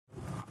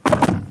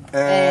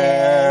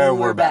And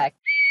we're back.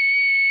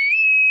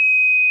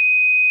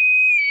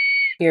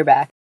 You're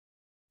back.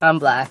 I'm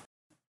black.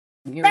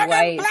 You're Back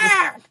white. and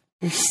black.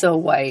 You're so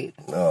white.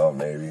 Oh,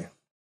 maybe.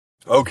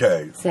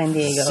 Okay. San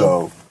Diego.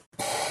 So,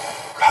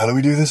 how do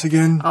we do this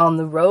again? On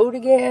the road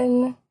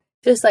again.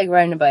 Just like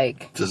riding a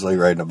bike. Just like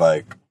riding a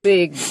bike.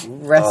 Big,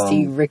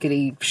 rusty,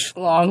 rickety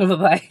schlong of a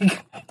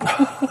bike.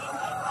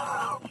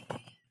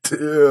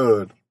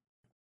 Dude.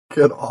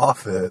 Get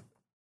off it.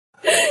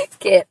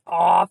 Get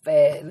off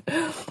it.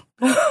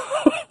 How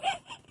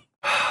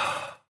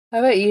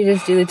about you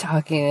just do the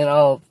talking and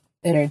I'll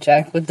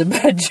interject with the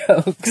bad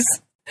jokes?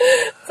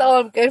 That's all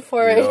I'm good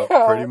for right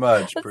now. Pretty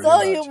much. That's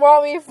all you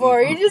want me for.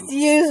 You just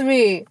use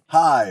me.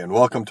 Hi, and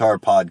welcome to our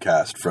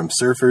podcast, From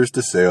Surfers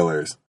to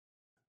Sailors.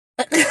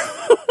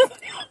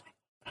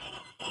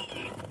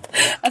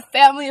 A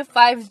family of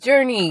five's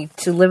journey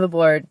to live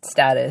aboard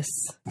status,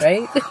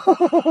 right?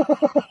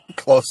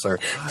 Closer.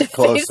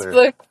 Closer.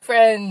 Facebook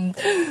friend.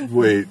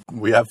 Wait,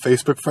 we have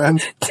Facebook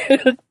friends?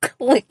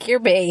 Click your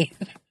bait.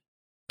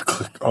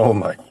 Oh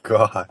my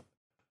god.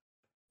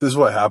 This is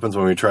what happens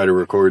when we try to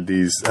record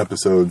these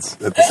episodes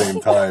at the same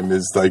time,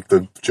 is like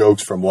the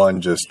jokes from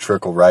one just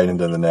trickle right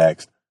into the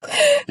next.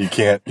 You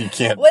can't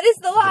What is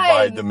the line?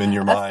 divide them in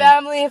your A mind.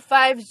 family of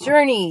five's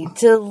journey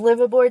to live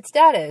aboard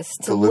status.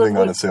 To living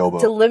on a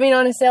sailboat. To living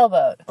on a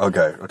sailboat.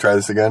 Okay, we'll try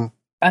this again.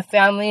 A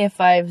family of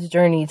five's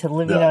journey to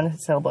living on a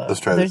sailboat.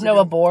 Let's try There's this no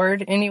again.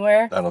 aboard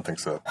anywhere. I don't think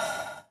so.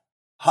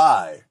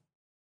 Hi.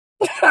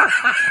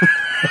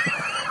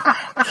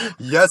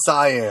 Yes,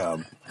 I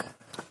am.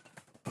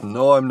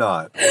 No, I'm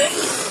not.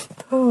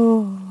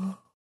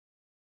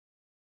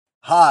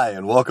 Hi,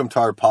 and welcome to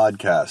our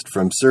podcast,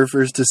 From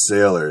Surfers to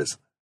Sailors.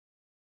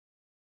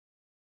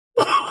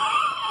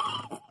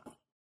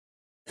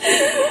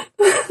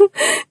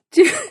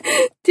 Do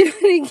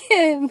it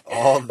again.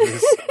 All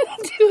this.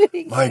 Do it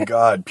again. My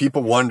God,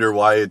 people wonder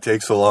why it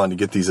takes so long to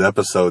get these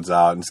episodes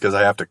out, and it's because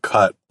I have to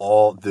cut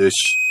all this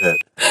shit.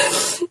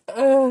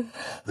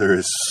 There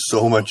is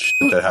so much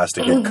shit that has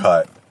to get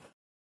cut.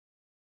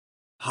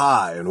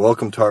 Hi, and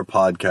welcome to our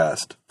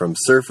podcast, From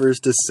Surfers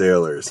to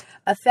Sailors.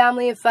 A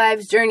family of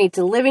five's journey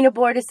to living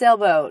aboard a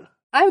sailboat.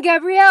 I'm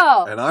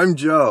Gabrielle. And I'm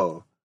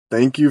Joe.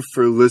 Thank you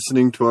for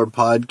listening to our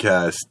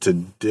podcast.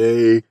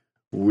 Today,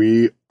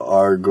 we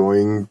are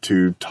going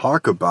to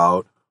talk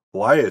about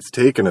why it's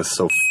taken us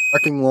so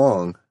fucking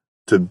long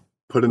to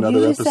put another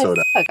You just episode said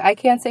out. fuck. I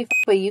can't say fuck,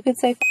 but you can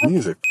say fuck.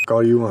 Music, fuck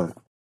all you want.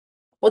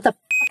 What the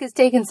fuck is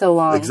taking so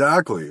long?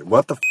 Exactly.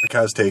 What the fuck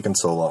has taken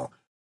so long?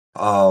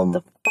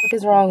 The fuck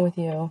is wrong with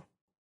you?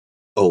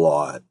 A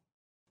lot.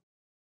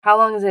 How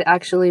long has it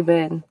actually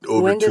been?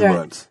 Over 2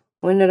 months.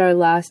 When did our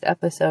last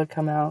episode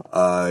come out?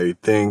 I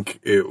think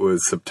it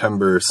was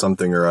September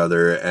something or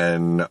other,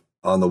 and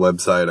on the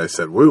website I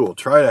said, we will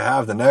try to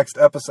have the next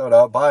episode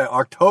out by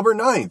October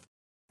 9th.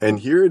 And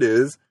here it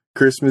is,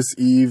 Christmas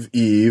Eve,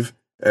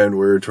 and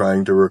we're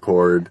trying to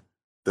record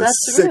the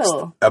That's 6th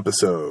real.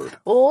 episode.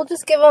 Well, we'll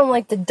just give them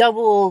like the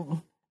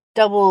double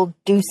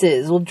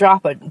deuces. We'll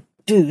drop a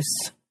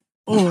deuce.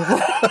 You're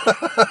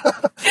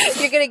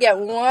gonna get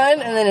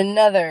one and then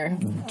another.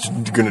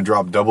 You're gonna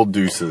drop double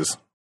deuces.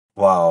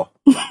 Wow.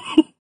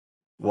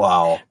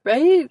 Wow.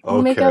 Right?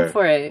 We'll make Okay. up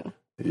for it.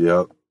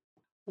 Yep.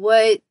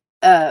 What's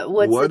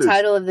What the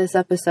title of this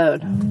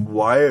episode?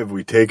 Why have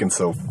we taken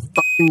so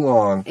fucking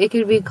long? It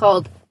could be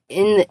called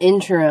In the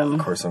Interim.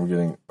 Of course I'm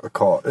getting a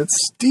call. It's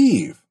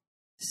Steve.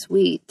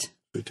 Sweet. Should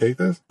we take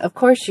this? Of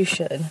course you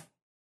should.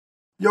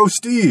 Yo,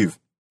 Steve.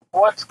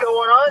 What's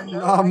going on, Joe?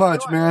 Not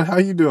much, man. How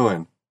you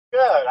doing? Good.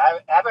 I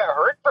haven't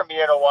heard from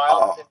you in a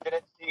while. Oh.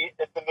 Didn't see you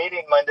at the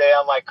meeting Monday.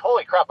 I'm like,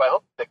 holy crap! I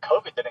hope the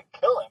COVID didn't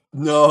kill him.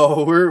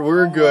 No,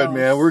 we're good,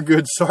 man. We're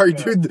good. Sorry,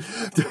 dude.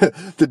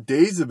 The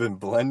days have been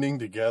blending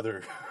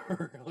together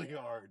really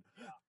hard.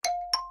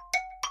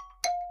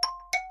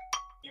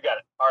 You got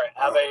it. All right.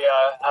 Have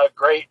a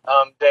great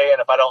day,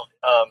 and if I don't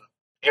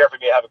hear from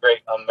you, have a great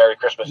Merry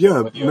Christmas. Yeah,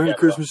 with you Merry again,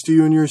 Christmas to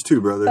you and yours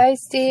too, brother. Bye,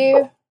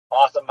 Steve.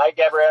 Awesome. Bye,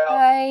 Gabrielle.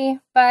 Bye.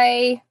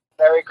 Bye.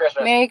 Merry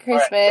Christmas. Merry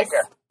Christmas. All right, take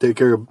care. Take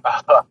care. All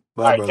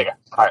Bye, right, brother. take care.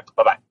 All right.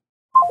 Bye bye.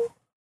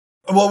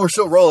 Well, we're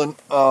still rolling.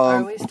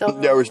 Are we still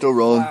Yeah, we're still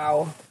rolling.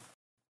 Wow.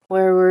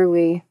 Where were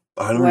we?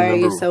 I don't Why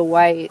remember. are you so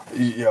white?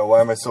 Yeah, why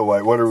am I so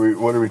white? What are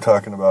we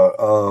talking about?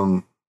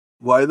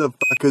 Why the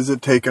fuck has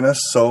it taken us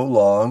so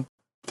long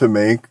to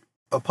make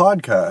a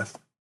podcast?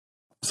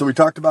 So we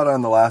talked about it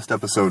on the last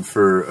episode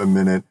for a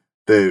minute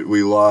that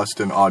we lost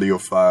an audio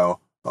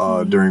file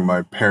during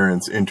my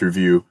parents'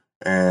 interview,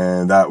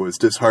 and that was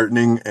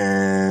disheartening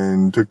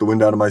and took the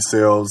wind out of my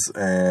sails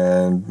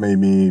and made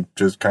me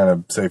just kind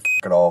of say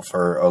fuck it all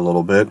for a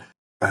little bit.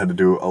 I had to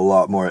do a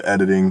lot more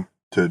editing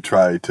to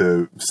try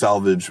to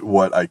salvage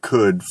what I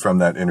could from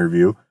that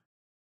interview.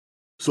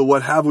 So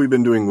what have we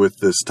been doing with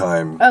this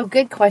time? Oh,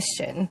 good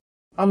question.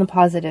 On the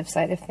positive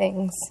side of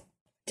things.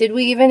 Did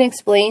we even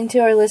explain to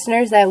our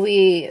listeners that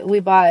we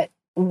bought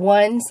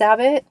one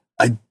Sabbath?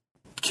 I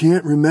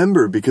can't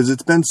remember because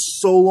it's been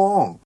so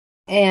long.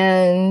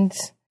 And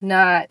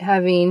not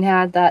having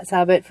had that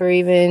Sabbath for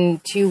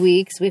even 2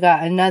 weeks, we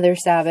got another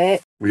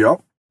Sabbath.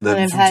 Yep. And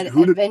I've had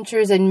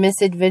adventures and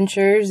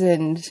misadventures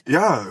and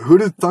yeah, who'd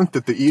have thunk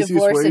that the easiest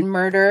divorce way and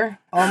murder,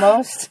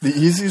 almost. the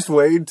easiest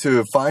way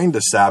to find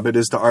a Sabbath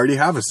is to already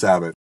have a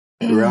Sabbath.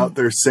 We're out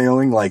there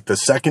sailing like the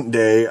second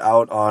day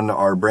out on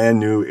our brand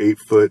new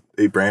 8-foot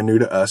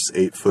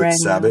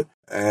Sabbath.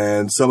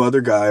 And some other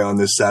guy on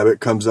this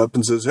Sabbath comes up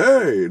and says,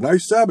 "Hey,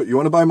 nice Sabbath. You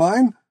want to buy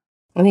mine?"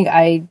 I think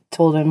I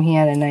told him he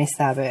had a nice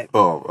Sabbath.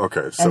 Oh,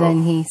 okay. So and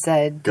then he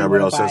said,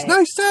 Gabrielle says,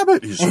 "Nice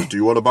Sabbath." He says, "Do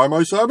you want to buy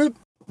my Sabbath?"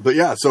 But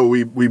yeah, so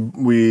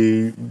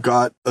we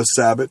got a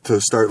Sabbath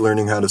to start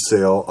learning how to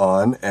sail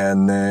on,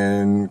 and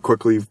then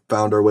quickly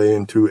found our way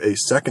into a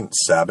second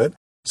Sabbath.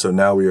 So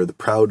now we are the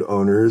proud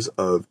owners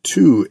of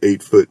 2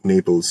 8-foot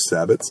Naples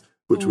Sabbaths,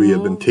 which we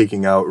have been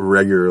taking out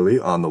regularly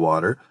on the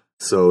water.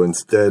 So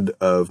instead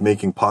of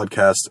making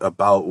podcasts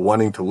about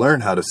wanting to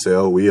learn how to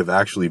sail, we have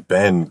actually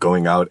been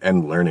going out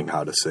and learning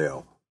how to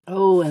sail.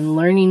 Oh, and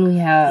learning we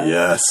have.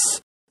 Yes.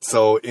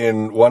 So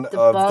in one of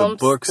the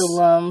books, the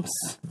lumps,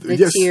 the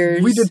yes,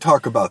 tears. we did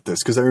talk about this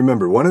because I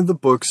remember one of the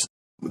books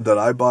that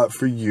I bought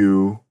for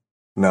you.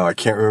 Now I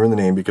can't remember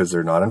the name because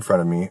they're not in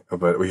front of me,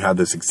 but we had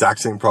this exact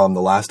same problem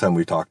the last time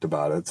we talked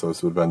about it. So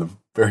this would have been the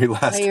very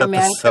last your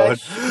episode.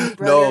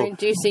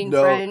 Brother-inducing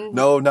friend.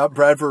 No, not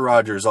Bradford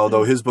Rogers,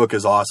 although his book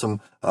is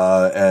awesome.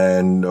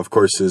 And of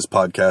course his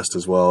podcast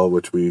as well,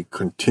 which we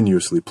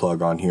continuously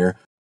plug on here.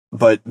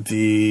 But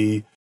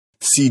the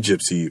Sea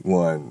Gypsy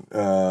one,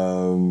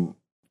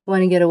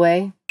 Want to get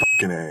away?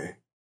 Fucking A.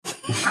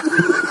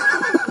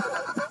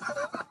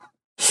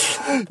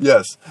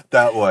 Yes,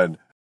 that one.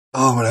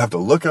 Oh, I'm going to have to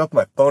look up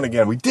my phone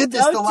again. We did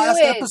this the last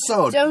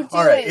episode.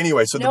 All right,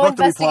 anyway, so the book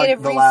that we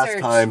plugged the last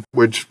time,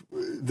 which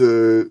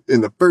in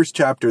the first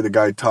chapter, the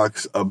guy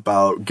talks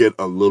about get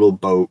a little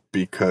boat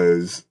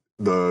because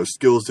the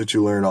skills that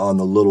you learn on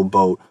the little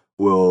boat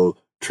will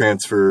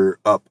transfer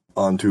up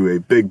onto a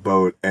big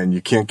boat, and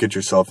you can't get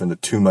yourself into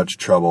too much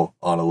trouble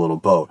on a little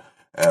boat.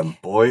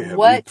 And boy, have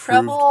what we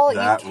trouble proved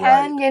that you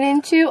can get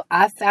into?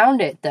 I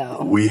found it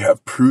though. We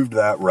have proved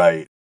that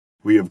right.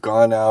 We have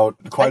gone out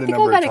quite a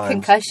number of times. I think I got a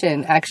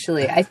concussion,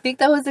 actually. I think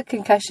that was a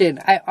concussion.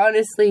 I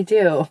honestly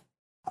do.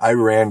 I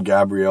ran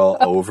Gabrielle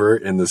over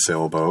in the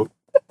sailboat,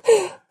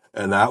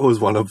 and that was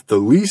one of the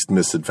least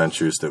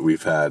misadventures that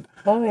we've had.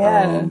 Oh,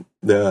 yeah.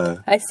 Yeah.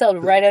 I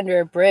sailed right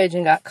under a bridge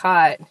and got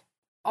caught.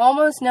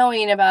 Almost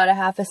knowing about a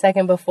half a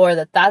second before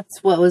that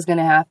that's what was going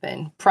to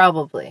happen.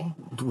 Probably.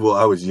 Well,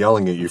 I was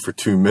yelling at you for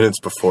 2 minutes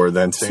before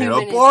then saying,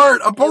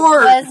 abort,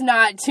 abort! It was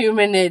not 2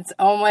 minutes.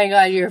 Oh my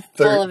God, you're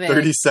full of it.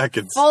 30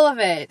 seconds. Full of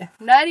it.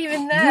 Not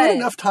even that. You had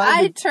enough time.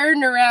 I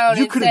turned around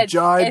and said,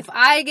 if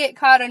I get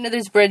caught under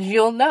this bridge,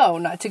 you'll know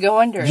not to go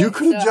under it. You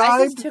could have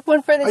jibed. I just took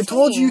one for the team. I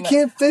told you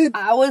can't fit.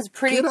 I was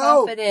pretty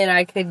confident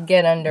I could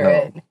get under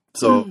it.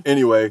 So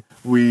anyway,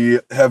 we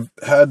have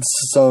had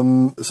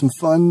some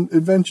fun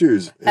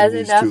adventures. Has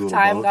enough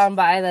time gone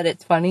by that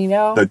it's funny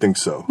now? I think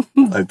so.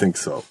 I think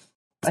so.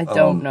 I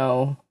don't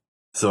know.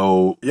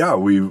 So yeah,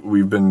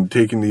 we've been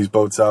taking these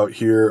boats out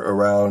here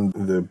around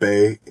the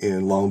bay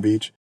in Long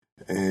Beach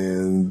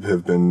and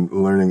have been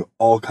learning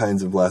all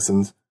kinds of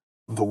lessons.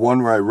 The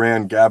one where I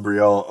ran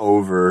Gabrielle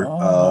over,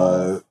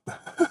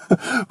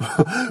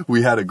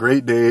 we had a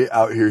great day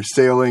out here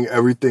sailing.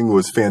 Everything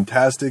was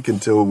fantastic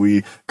until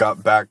we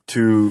got back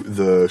to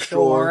the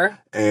shore.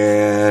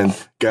 And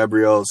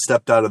Gabrielle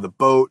stepped out of the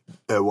boat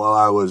while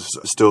I was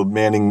still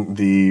manning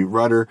the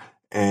rudder,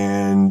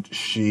 and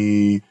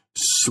she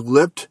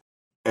slipped,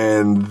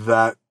 and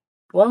that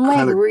one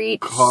leg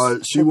reached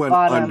she went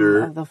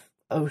under of the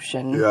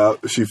ocean. Yeah,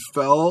 she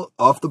fell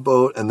off the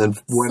boat and then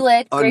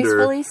went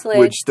gracefully slid,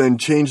 which then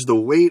changed the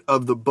weight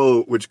of the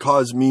boat, which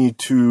caused me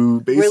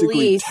to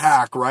basically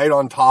tack right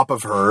on top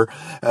of her.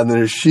 And then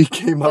as she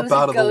came up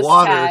out of the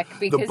water,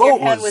 the boat your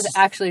head was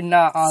actually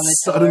not on the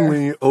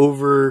suddenly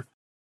over.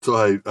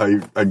 So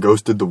I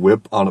ghosted the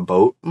whip on a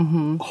boat.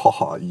 Mm-hmm.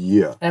 Oh,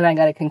 yeah. And I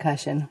got a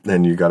concussion.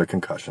 Then you got a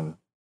concussion.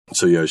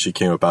 So yeah, she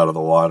came up out of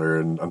the water,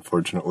 and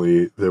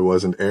unfortunately there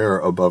wasn't air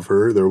above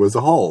her. There was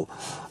a hull.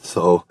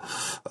 So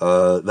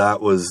that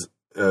was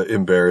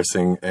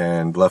embarrassing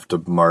and left a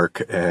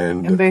mark,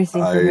 and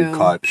I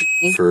caught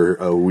for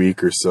a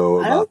week or so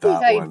about that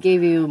one. I don't think I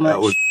gave you much.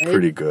 That was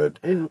pretty good.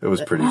 It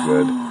was pretty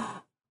good.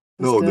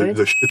 No,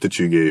 the shit that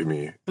you gave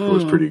me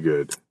was pretty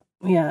good.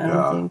 Yeah,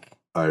 I don't think.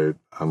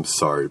 I'm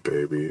sorry,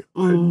 baby.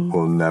 I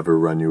will never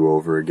run you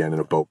over again in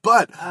a boat.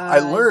 But I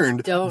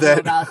learned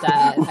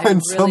that when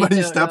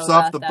somebody steps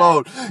off the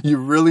boat, you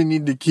really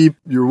need to keep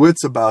your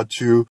wits about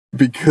you,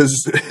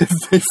 because if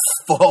they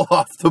fall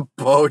off the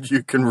boat,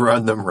 you can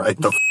run them right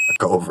the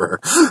fuck over.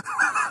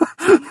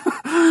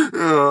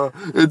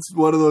 It's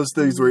one of those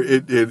things where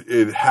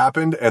it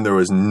happened and there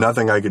was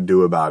nothing I could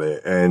do about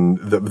it. And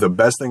the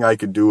best thing I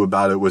could do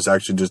about it was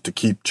actually just to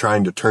keep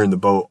trying to turn the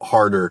boat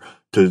harder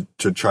to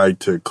try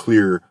to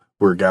clear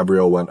where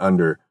Gabrielle went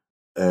under,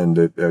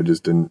 and I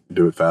just didn't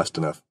do it fast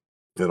enough.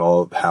 It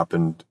all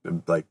happened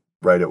like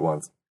right at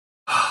once.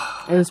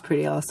 It was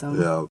pretty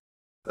awesome. Yeah.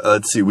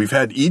 Let's see. We've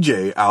had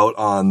EJ out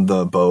on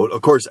the boat.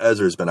 Of course,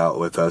 Ezra's been out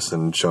with us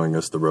and showing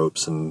us the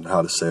ropes and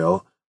how to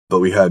sail. But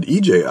we had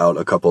EJ out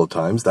a couple of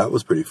times. That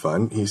was pretty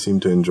fun. He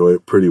seemed to enjoy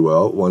it pretty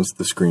well once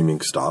the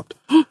screaming stopped.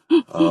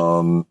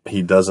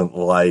 He doesn't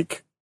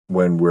like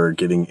when we're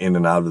getting in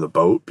and out of the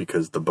boat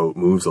because the boat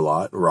moves a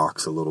lot,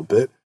 rocks a little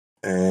bit,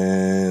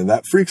 and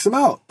that freaks him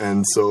out.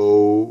 And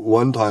so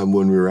one time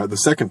when we were at the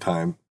second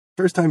time,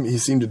 first time he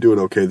seemed to do it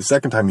okay. The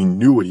second time he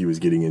knew what he was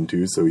getting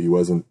into, so he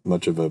wasn't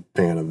much of a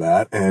fan of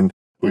that. And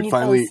we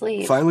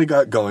finally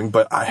got going,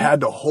 but I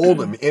had to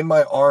hold him in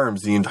my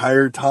arms the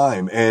entire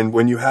time. And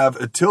when you have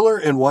a tiller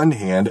in one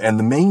hand and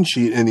the main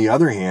sheet in the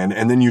other hand,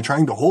 and then you're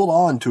trying to hold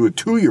on to a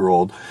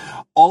 2-year-old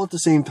all at the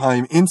same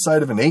time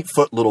inside of an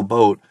 8-foot little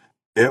boat,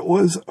 it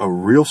was a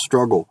real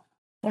struggle.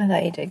 I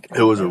thought you did good.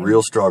 It was a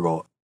real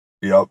struggle.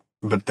 Yep.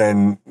 But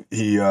then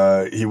he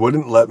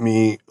wouldn't let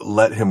me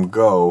let him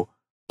go,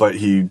 but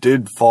he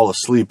did fall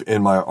asleep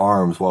in my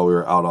arms while we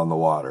were out on the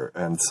water.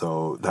 And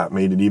so that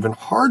made it even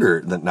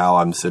harder that now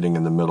I'm sitting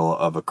in the middle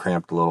of a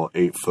cramped little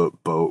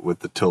 8-foot boat with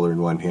the tiller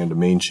in one hand, a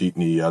main sheet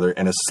in the other,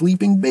 and a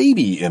sleeping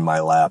baby in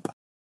my lap.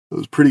 It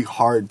was pretty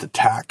hard to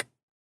tack.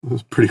 It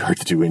was pretty hard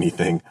to do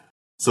anything.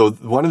 So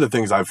one of the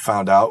things I've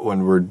found out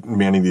when we're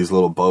manning these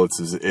little boats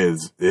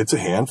is it's a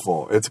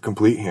handful. It's a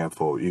complete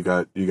handful. You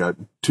got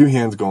 2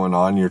 hands going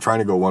on. You're trying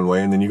to go one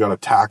way, and then you got to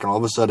tack, and all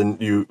of a sudden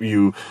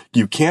you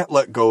can't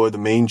let go of the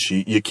main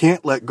sheet. You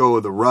can't let go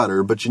of the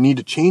rudder, but you need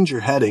to change your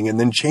heading and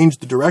then change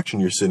the direction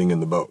you're sitting in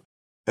the boat.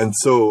 And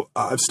so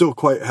I've still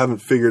quite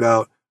haven't figured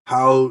out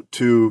how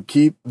to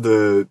keep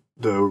the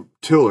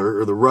tiller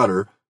or the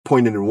rudder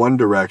pointed in one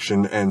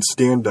direction and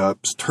stand up,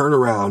 turn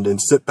around, and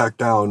sit back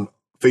down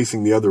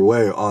facing the other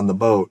way on the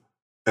boat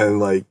and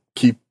like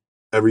keep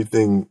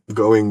everything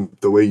going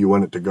the way you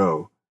want it to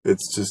go.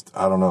 It's just,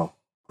 I don't know.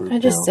 I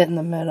just sit in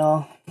the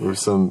middle. There's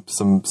some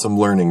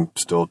learning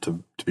still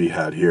to be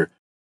had here.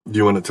 Do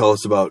you want to tell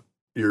us about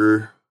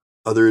your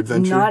other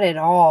adventure? Not at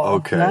all.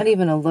 Okay. Not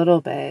even a little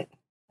bit.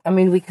 I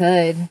mean, we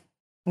could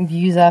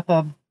use up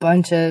a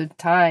bunch of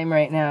time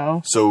right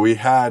now. So we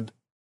had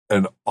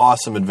an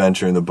awesome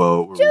adventure in the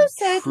boat. Joe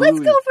said, let's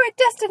go for a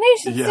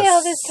destination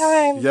sail this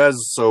time. Yes,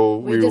 so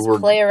we just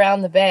play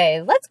around the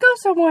bay. Let's go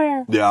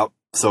somewhere. Yeah,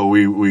 so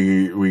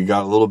we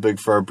got a little big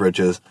for our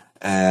britches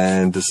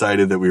and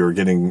decided that we were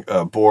getting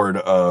bored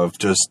of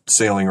just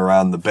sailing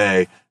around the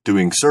bay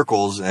doing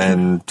circles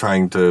and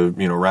trying to,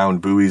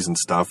 round buoys and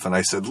stuff. And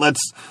I said,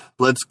 let's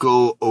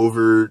go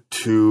over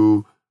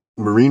to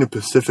Marina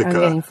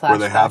Pacifica where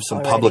they have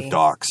some public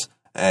docks.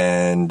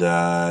 And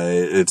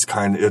it's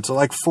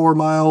like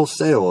 4-mile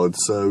sail.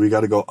 It's we got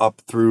to go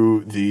up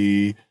through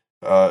the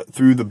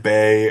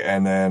bay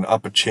and then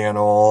up a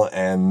channel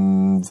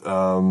and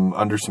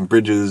under some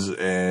bridges,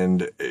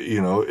 and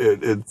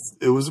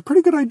it was a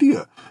pretty good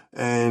idea.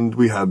 And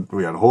we had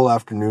a whole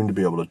afternoon to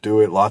be able to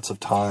do it. Lots of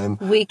time.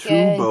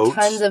 Weekend, 2 boats,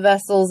 tons of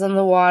vessels in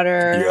the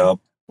water. Yep.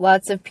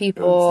 Lots of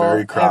people.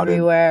 Very crowded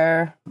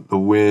everywhere. The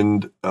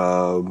wind.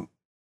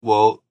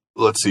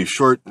 Let's see,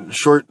 short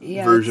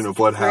version of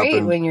what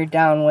happened. When you're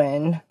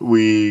downwind.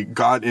 We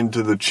got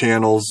into the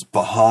channels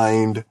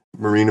behind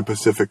Marina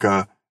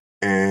Pacifica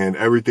and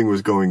everything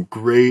was going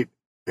great.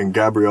 And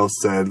Gabrielle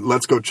said,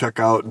 let's go check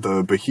out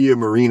the Bahia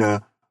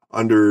Marina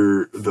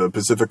under the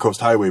Pacific Coast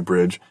Highway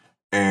Bridge.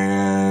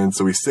 And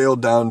so we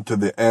sailed down to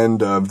the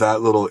end of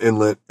that little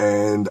inlet,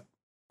 and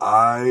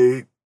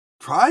I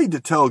tried to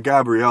tell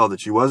Gabrielle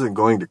that she wasn't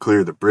going to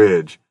clear the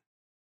bridge.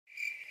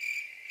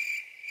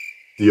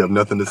 Do you have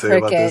nothing to say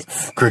about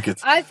this?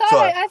 Crickets. I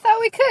thought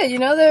we could.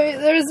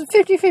 There was a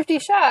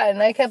 50-50 shot,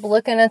 and I kept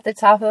looking at the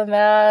top of the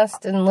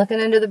mast and looking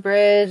into the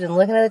bridge and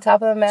looking at the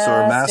top of the mast. So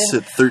our mast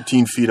sit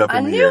 13 feet up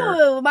in the air. I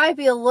knew it might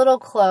be a little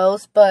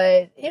close,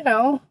 but,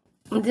 I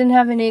didn't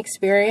have any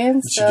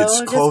experience. She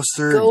gets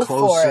closer and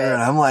closer,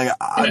 and I'm like,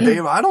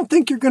 Dave, I don't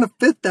think you're going to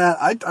fit that.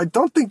 I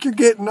don't think you're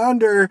getting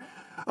under.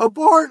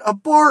 Abort.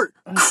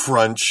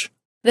 Crunch.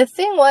 The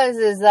thing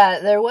is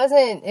that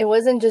it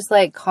wasn't just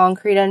like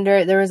concrete under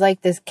it. There was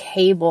like this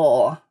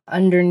cable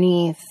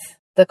underneath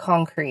the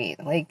concrete,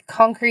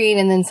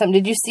 and then some.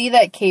 Did you see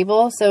that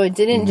cable? So it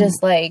didn't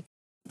just like.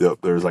 Yep,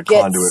 there was like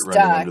conduit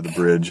running under the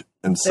bridge,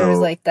 and so there was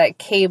like that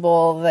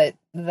cable that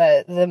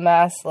the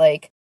mast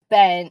like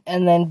bent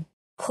and then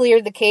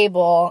cleared the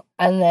cable,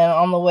 and then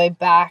on the way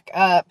back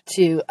up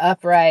to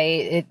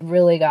upright, it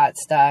really got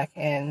stuck.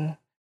 And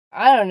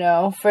I don't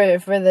know, for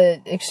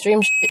the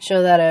extreme shit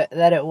show that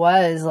it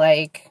was,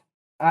 like,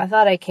 I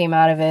thought I came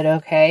out of it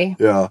okay.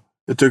 Yeah.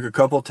 It took a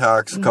couple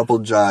tacks, a couple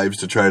jives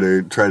to try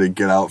to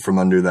get out from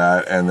under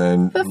that, and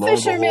then the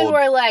fishermen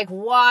were like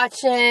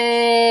watching,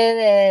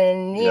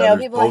 and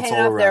people were hanging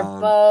off their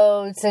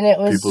boats, and it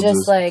was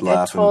just like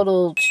laughing. A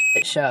total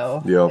shit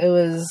show. Yep. It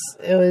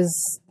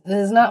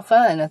was not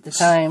fun at the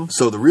time.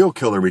 So the real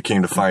killer we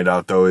came to find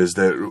out, though, is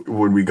that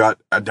when we got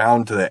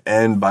down to the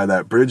end by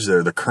that bridge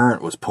there, the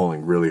current was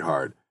pulling really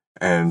hard.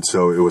 And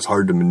so it was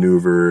hard to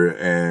maneuver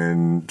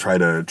and try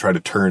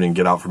to turn and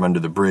get out from under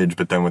the bridge.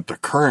 But then with the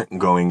current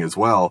going as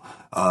well,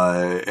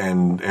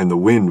 and the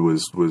wind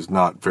was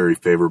not very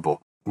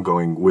favorable.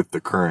 going with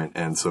the current.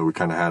 And so we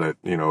kind of had it,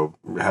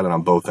 had it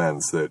on both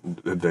ends,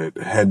 that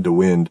head to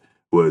wind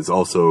was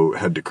also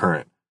head to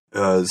current.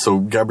 So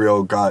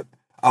Gabrielle got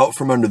out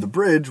from under the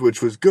bridge,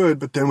 which was good,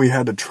 but then we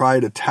had to try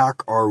to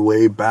tack our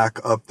way back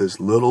up this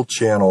little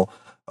channel.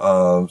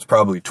 It's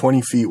probably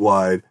 20 feet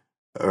wide,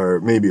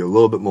 or maybe a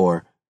little bit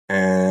more.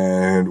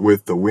 And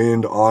with the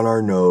wind on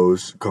our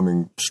nose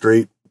coming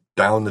straight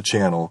down the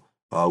channel,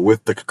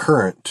 with the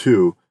current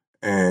too.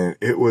 And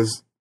it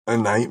was a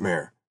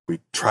nightmare. We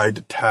tried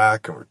to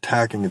tack, and we're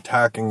tacking and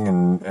tacking,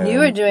 and you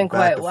were doing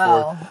quite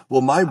well.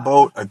 Well, my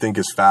boat, I think,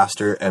 is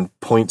faster and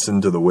points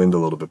into the wind a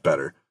little bit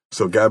better.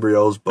 So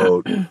Gabrielle's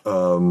boat,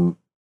 the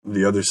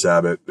other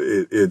Sabot,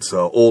 it's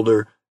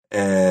older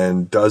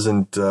and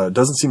doesn't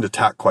seem to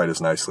tack quite as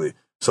nicely.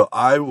 So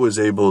I was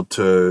able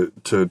to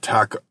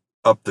tack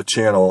up the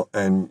channel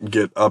and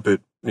get up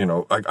it.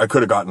 I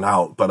could have gotten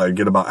out, but I'd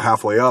get about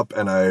halfway up,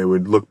 and I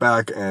would look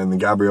back, and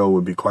Gabrielle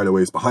would be quite a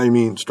ways behind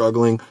me and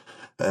struggling.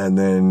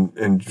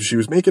 And she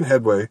was making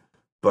headway,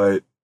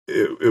 but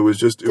it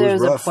was rough. There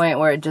was a point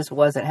where it just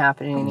wasn't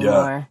happening anymore.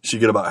 Yeah, she'd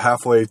get about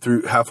halfway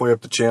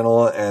up the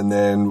channel, and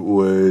then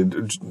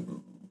would,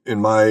 in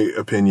my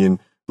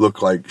opinion,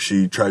 look like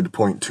she tried to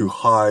point too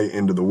high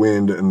into the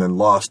wind and then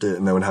lost it,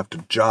 and then would have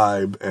to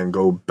jibe and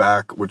go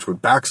back, which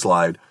would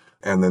backslide,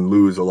 and then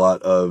lose a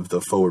lot of the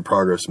forward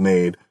progress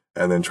made,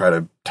 and then try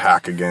to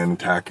tack again,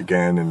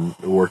 and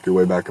work your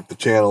way back up the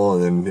channel,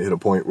 and then hit a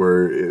point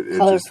where it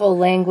colorful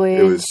language.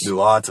 It was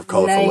lots of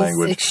colorful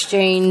language.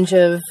 Exchange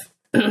of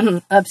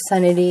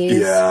obscenities.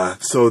 Yeah.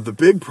 So the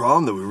big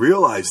problem that we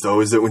realized, though,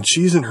 is that when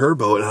she's in her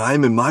boat and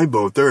I'm in my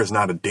boat, there is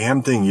not a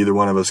damn thing either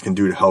one of us can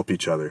do to help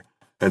each other.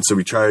 And so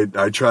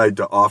I tried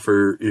to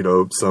offer,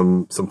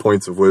 some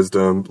points of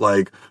wisdom,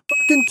 like,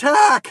 fucking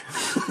tack!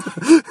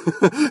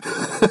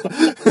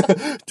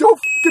 Don't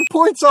fucking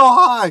point so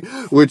high!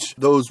 Which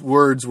those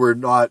words were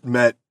not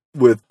met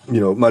with,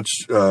 much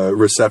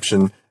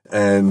reception,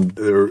 and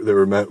they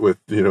were met with,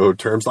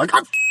 terms like,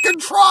 I'm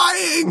fucking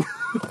trying!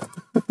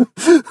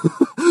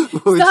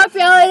 Stop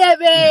yelling at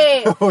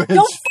me! Don't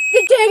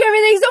fucking take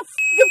everything so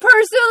fucking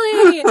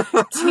personally!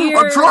 Tears.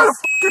 I'm trying to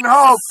fucking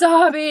help!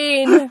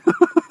 Sobbing!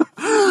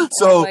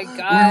 So oh my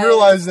God, we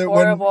realized that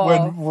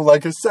when,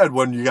 like I said,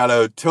 when you got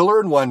a tiller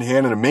in one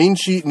hand and a main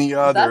sheet in the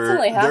other, that's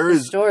only half the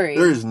story.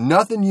 There is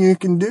nothing you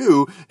can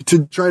do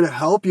to try to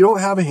help. You don't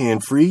have a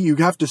hand free. You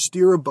have to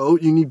steer a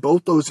boat. You need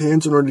both those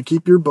hands in order to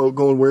keep your boat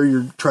going where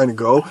you're trying to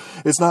go.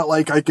 It's not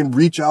like I can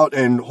reach out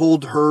and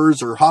hold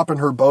hers or hop in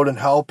her boat and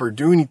help or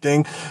do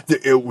anything.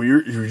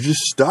 You're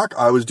just stuck.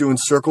 I was doing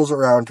circles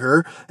around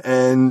her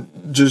and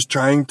just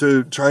trying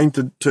to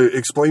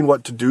explain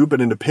what to do.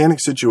 But in a panic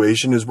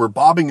situation, as we're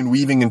bobbing and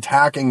weaving and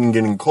tacking and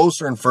getting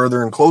closer and further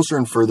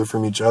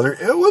from each other,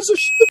 it was a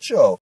shit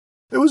show.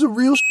 It was a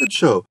real shit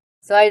show.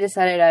 So I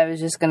decided I was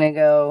just going to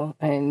go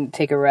and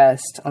take a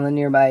rest on the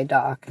nearby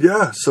dock.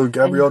 Yeah, so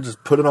Gabrielle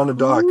just put it on the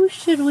dock. Who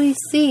should we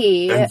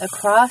see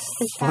across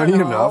the channel?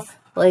 Funny enough,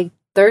 like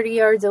 30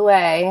 yards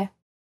away.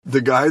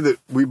 The guy that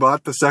we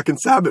bought the second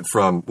Sabot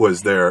from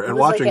was there and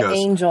watching like an us.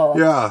 Angel.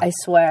 Yeah. I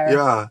swear.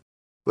 Yeah.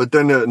 But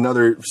then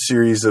another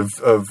series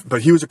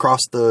but he was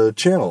across the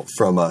channel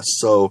from us.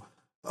 So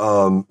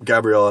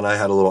Gabrielle and I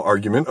had a little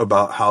argument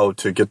about how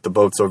to get the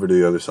boats over to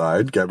the other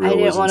side. Gabrielle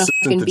was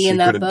insistent that she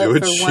couldn't do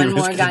it. She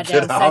was going to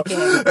get out.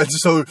 And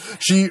so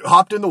she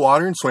hopped in the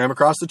water and swam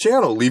across the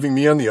channel, leaving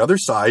me on the other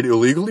side,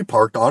 illegally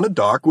parked on a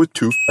dock with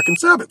two fucking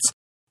Sabots.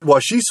 While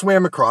she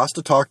swam across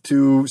to talk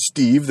to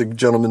Steve, the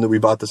gentleman that we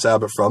bought the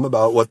Sabot from,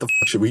 about what the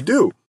fuck should we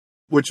do.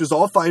 Which was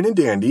all fine and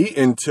dandy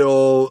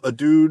until a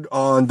dude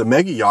on the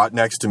mega yacht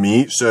next to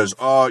me says,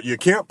 you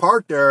can't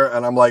park there.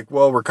 And I'm like,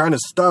 well, we're kind of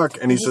stuck.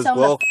 And he says,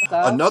 well,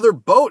 another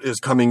boat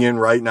is coming in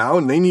right now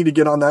and they need to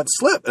get on that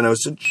slip. And I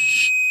said,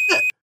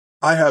 shit,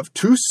 I have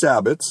two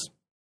Sabots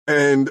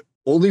and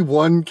only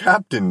one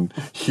captain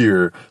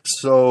here.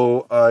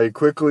 So I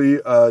quickly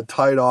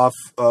tied off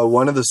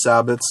one of the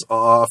Sabots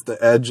off the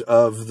edge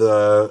of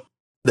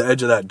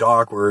that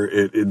dock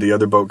where the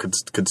other boat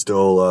could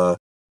still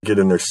get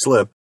in their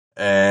slip.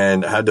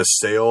 And had to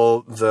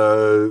sail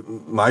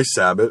my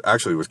Sabot.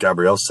 Actually, it was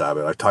Gabrielle's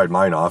Sabot. I tied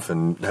mine off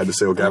and had to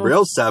sail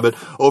Gabrielle's Sabot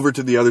over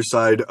to the other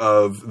side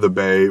of the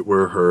bay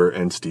where her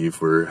and Steve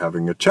were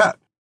having a chat.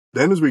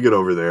 Then as we get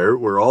over there,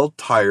 we're all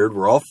tired.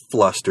 We're all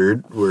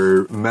flustered.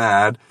 We're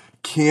mad.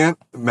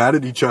 Mad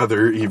at each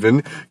other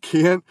even.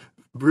 Can't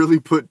really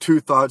put two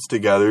thoughts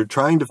together,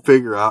 trying to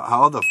figure out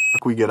how the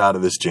fuck we get out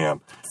of this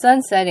jam.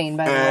 Sun's setting,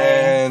 by the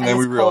way. And then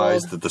we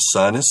realized that the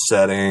sun is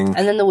setting.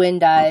 And then the wind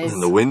dies.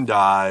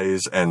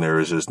 And there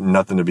is just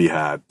nothing to be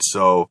had.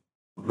 So,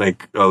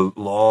 make a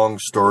long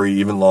story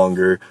even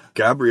longer,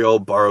 Gabrielle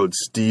borrowed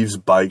Steve's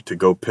bike to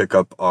go pick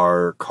up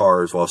our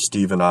cars while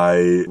Steve and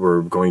I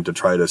were going to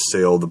try to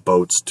sail the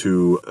boats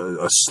to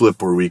a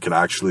slip where we could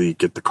actually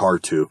get the car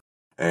to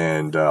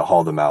and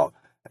haul them out.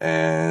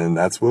 And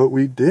that's what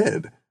we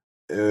did.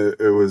 It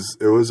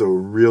was a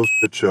real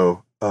shit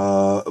show.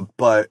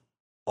 But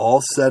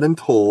all said and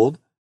told,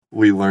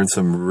 we learned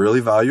some really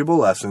valuable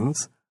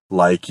lessons,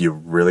 like you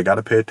really got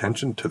to pay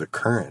attention to the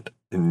current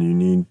And you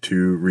need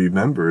to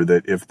remember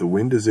that if the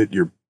wind is at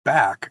your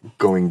back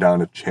going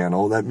down a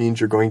channel, that means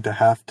you're going to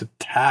have to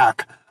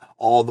tack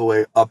all the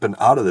way up and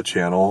out of the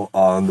channel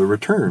on the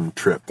return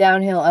trip.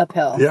 Downhill,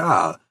 uphill.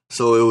 Yeah.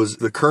 So it was,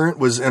 the current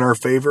was in our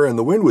favor and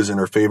the wind was in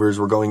our favor as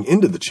we're going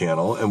into the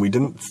channel, and we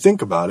didn't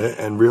think about it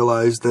and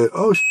realized that,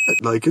 oh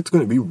shit, like it's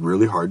going to be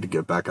really hard to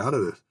get back out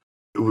of this.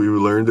 We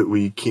learned that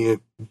we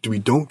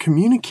don't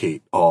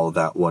communicate all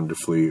that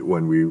wonderfully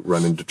when we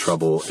run into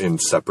trouble in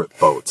separate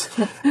boats,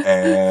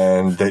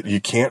 and that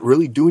you can't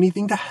really do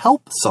anything to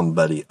help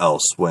somebody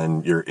else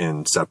when you're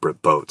in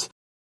separate boats.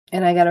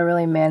 And I got to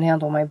really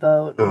manhandle my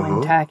boat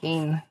when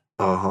tacking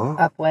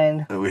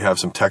upwind. We have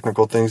some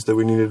technical things that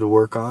we needed to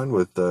work on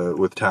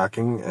with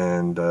tacking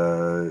and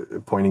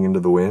pointing into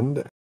the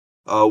wind.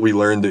 We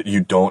learned that you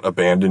don't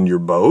abandon your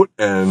boat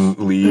and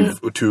leave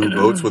two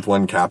boats with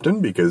one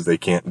captain because they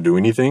can't do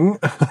anything.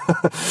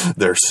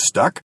 They're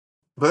stuck.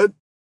 But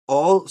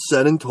all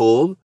said and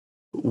told,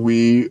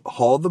 we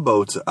hauled the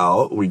boats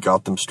out. We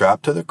got them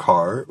strapped to the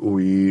car.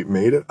 We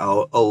made it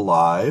out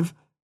alive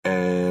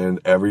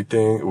and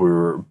everything. We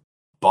were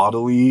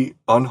bodily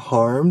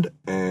unharmed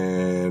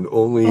and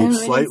only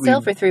slightly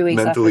for 3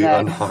 weeks mentally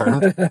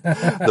unharmed.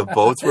 The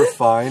boats were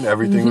fine.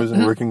 Everything was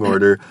in working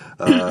order.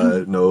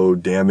 No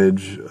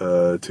damage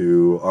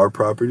to our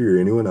property or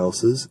anyone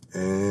else's.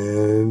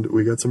 And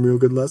we got some real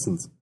good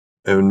lessons.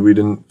 And we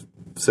didn't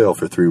sail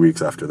for 3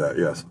 weeks after that.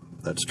 Yes,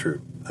 that's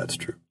true. That's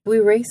true. We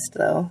raced,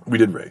 though. We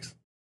did race.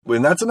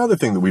 And that's another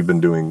thing that we've been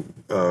doing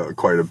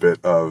quite a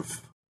bit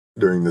of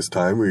during this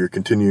time. We are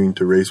continuing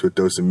to race with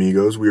Dos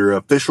Amigos. We are an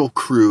official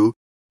crew.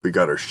 We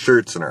got our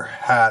shirts and our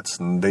hats,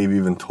 and they've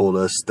even told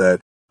us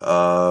that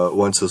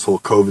once this whole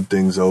COVID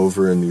thing's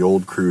over and the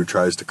old crew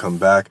tries to come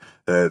back,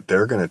 that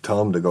they're going to tell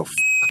them to go f***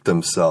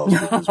 themselves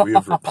because we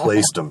have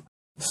replaced them.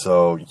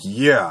 So,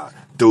 yeah,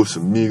 Dos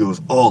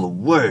Amigos all the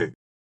way.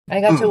 I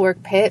got to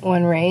work pit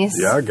one race.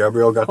 Yeah,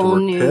 Gabrielle got to work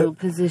pit. Whole new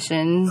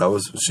position.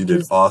 She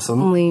did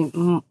awesome. Only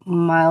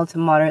mild to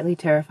moderately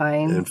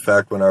terrifying. In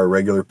fact, when our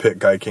regular pit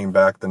guy came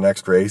back the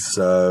next race,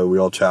 we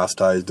all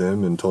chastised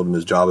him and told him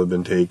his job had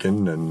been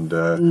taken. And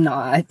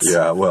not.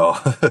 Yeah,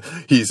 well,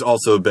 he's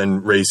also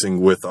been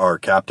racing with our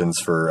captains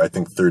for, I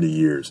think, 30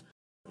 years.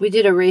 We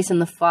did a race in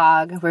the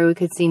fog where we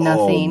could see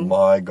nothing. Oh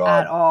my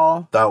God. At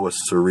all. That was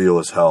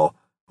surreal as hell.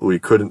 We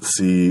couldn't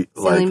see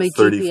like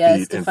 30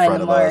 feet in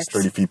front of us,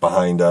 30 feet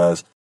behind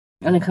us.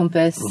 On a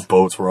compass.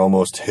 Boats were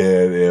almost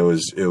hit. It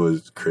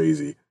was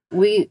crazy.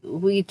 We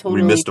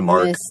totally missed the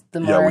mark.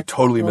 Yeah, we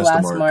totally missed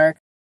the mark.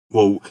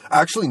 Well,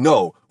 actually,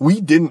 no,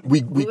 we didn't. We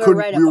couldn't.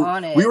 Right up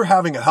on it. We were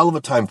having a hell of a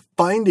time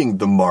finding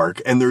the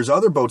mark, and there's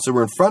other boats that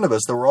were in front of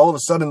us that were all of a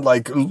sudden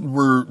like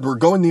we're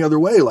going the other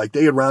way, like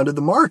they had rounded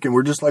the mark, and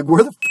we're just like,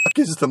 where the fuck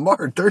is the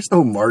mark? There's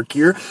no mark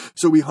here.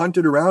 So we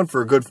hunted around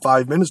for a good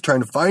 5 minutes trying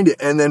to find it,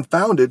 and then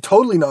found it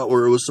totally not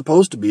where it was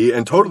supposed to be,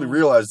 and totally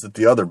realized that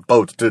the other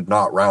boats did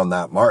not round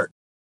that mark.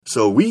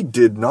 So we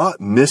did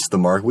not miss the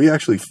mark. We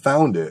actually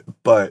found it,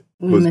 but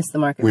we missed the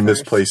mark. We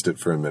misplaced it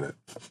for a minute.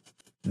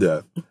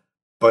 Yeah.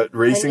 But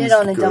racing ended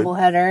on a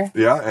doubleheader.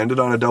 Yeah, ended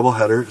on a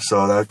doubleheader.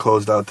 So that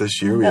closed out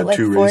this year. We had like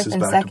 2 races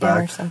back to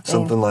back,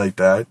 something like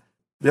that.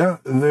 Yeah,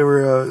 and they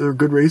were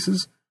good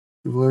races.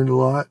 We've learned a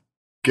lot.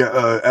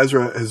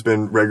 Ezra has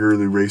been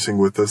regularly racing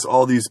with us.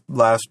 All these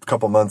last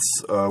couple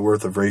months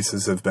worth of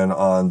races have been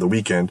on the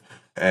weekend,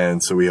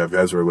 and so we have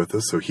Ezra with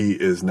us. So he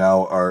is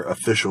now our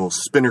official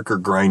spinnaker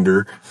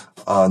grinder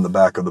on the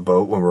back of the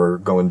boat when we're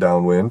going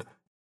downwind.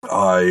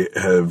 I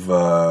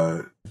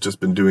have just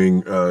been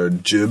doing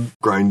jib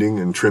grinding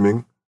and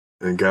trimming,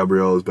 and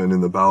Gabrielle has been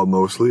in the bow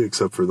mostly,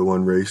 except for the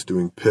one race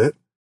doing pit.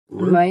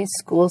 My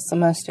school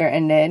semester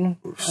ended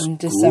on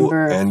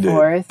December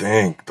 4th.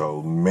 Thank the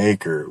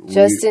maker.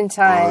 Just in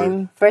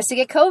time for us to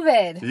get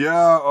COVID. Yeah,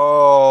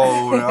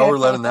 now we're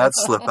letting that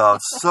slip out.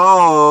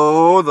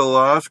 So, the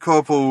last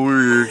couple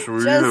weeks,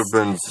 we have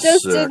been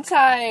just sick. In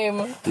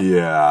time.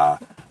 Yeah,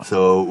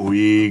 so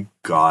we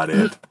got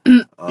it.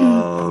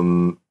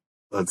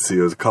 Let's see,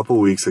 it was a couple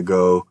weeks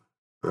ago,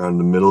 around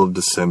the middle of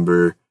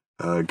December,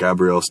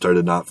 Gabrielle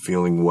started not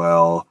feeling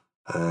well,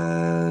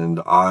 and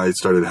I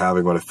started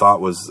having what I thought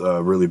was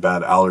really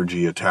bad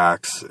allergy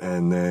attacks,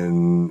 and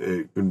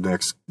then the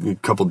next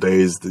couple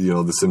days,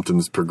 the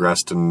symptoms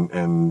progressed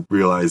and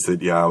realized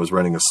that, I was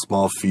running a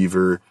small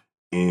fever,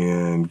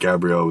 and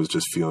Gabrielle was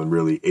just feeling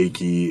really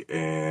achy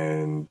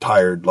and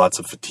tired, lots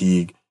of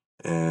fatigue,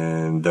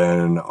 and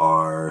then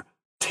our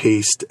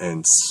taste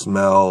and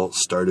smell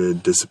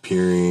started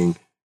disappearing,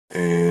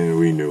 and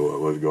we knew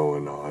what was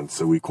going on.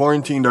 So we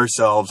quarantined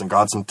ourselves and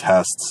got some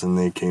tests, and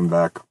they came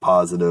back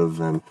positive,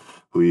 and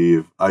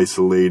we've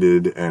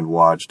isolated and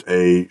watched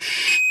a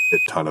shit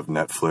ton of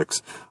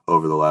Netflix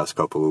over the last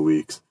couple of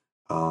weeks.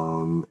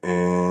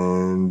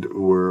 And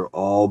we're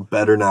all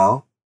better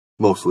now,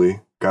 mostly.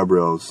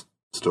 Gabrielle's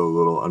still a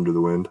little under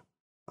the wind.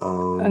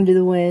 Under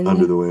the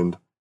wind.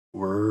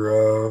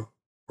 We're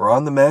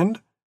on the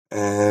mend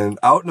and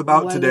out and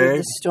about today.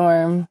 The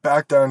storm.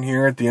 Back down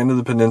here at the end of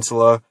the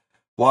peninsula,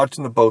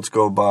 watching the boats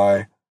go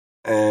by.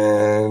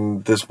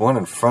 And this one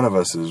in front of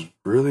us is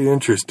really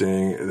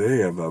interesting. They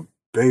have a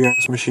big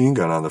ass machine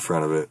gun on the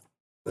front of it.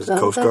 Is it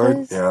Coast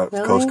Guard? Yeah,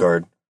 it's Coast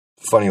Guard.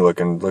 Funny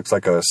looking. Looks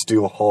like a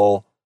steel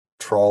hull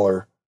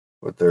trawler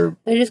with their...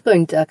 They're just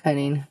going duck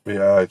hunting.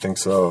 Yeah, I think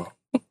so.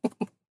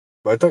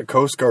 But I thought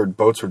Coast Guard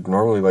boats were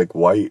normally like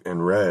white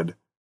and red,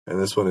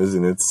 and this one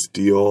isn't. It's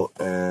steel,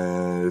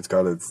 and it's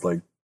got its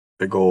like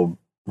big old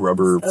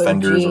rubber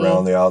fenders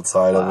around the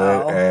outside of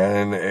it,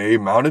 and a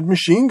mounted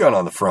machine gun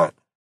on the front.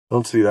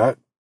 Don't see that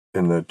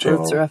in the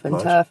channel. It's rough and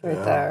tough right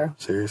there.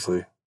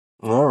 Seriously.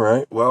 All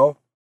right. Well,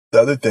 the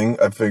other thing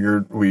I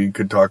figured we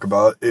could talk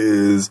about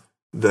is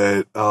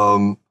that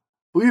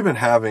we've been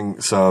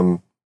having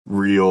some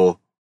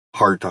real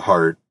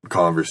heart-to-heart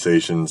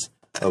conversations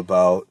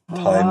about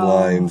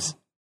timelines,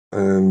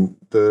 and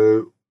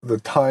the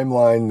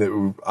timeline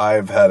that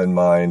I've had in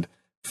mind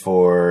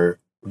for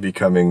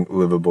becoming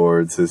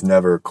liveaboards has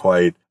never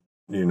quite,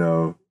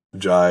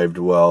 jived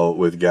well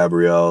with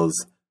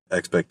Gabrielle's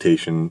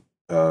expectation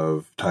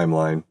of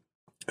timeline,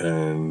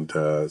 and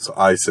so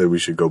I said we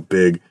should go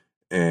big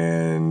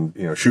and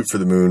shoot for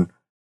the moon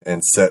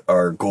and set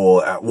our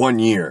goal at 1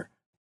 year.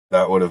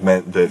 That would have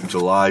meant that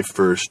July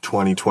 1st,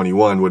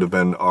 2021 would have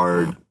been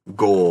our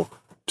goal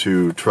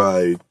to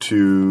try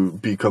to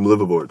become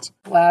liveaboards.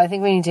 Wow, I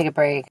think we need to take a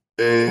break.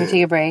 Can we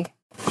take a break?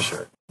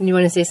 Sure. You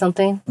want to say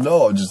something?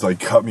 No, just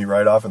cut me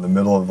right off in the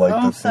middle of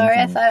Oh, sorry.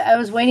 I thought I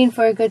was waiting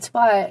for a good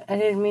spot. I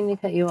didn't mean to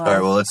cut you off. All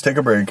right, well, let's take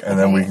a break and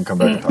then we can come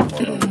back and talk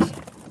more about this.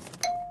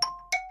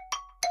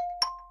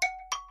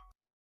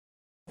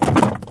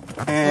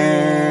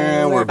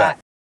 And we're back.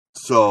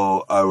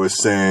 So I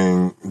was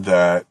saying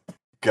that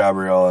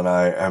Gabrielle and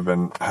I have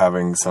been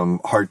having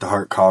some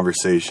heart-to-heart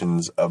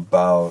conversations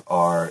about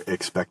our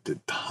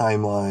expected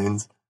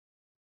timelines,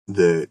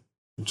 that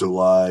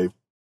July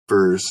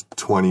 1st,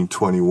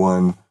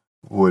 2021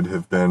 would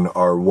have been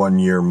our 1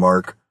 year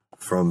mark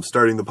from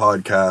starting the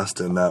podcast,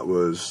 and that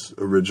was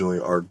originally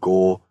our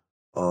goal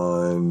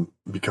on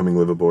becoming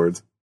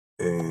liveaboards.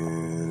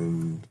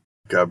 And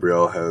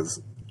Gabrielle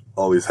has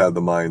always had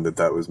the mind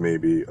that was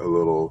maybe a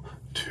little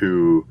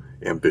too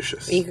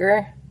ambitious.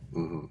 Eager?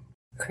 Mm-hmm.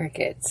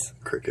 Crickets.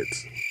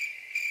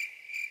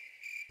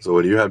 So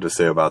what do you have to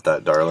say about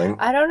that, darling?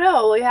 I don't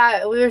know.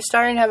 We were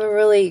starting to have a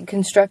really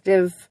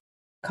constructive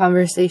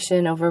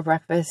conversation over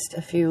breakfast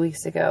a few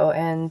weeks ago,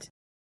 and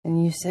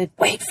you said,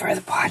 wait for the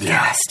podcast.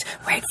 Yeah.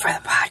 Wait for the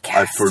podcast.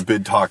 I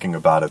forbid talking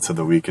about it so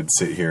that we could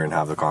sit here and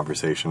have the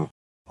conversation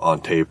on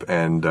tape,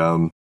 and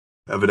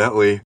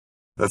evidently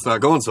that's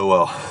not going so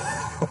well.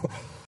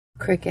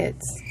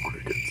 Crickets.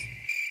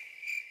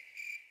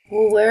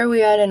 Well, where are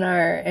we at in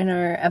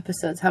our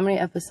episodes? How many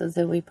episodes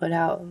did we put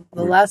out?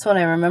 The last one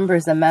I remember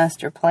is the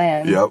master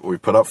plan. Yep, we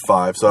put up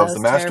 5. So that's the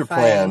master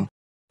plan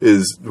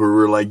is where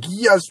we're like,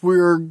 yes,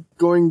 we're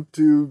going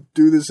to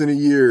do this in a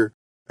year.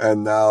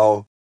 And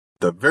now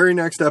the very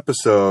next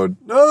episode,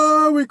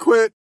 we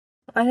quit.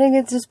 I think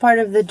it's just part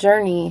of the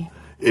journey.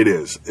 It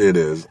is.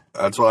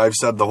 That's what I've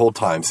said the whole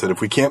time. Said if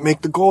we can't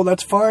make the goal,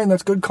 that's fine.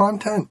 That's good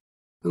content.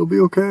 It'll be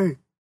okay.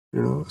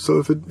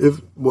 So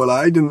if what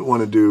I didn't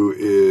want to do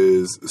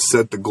is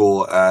set the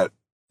goal at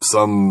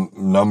some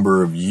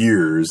number of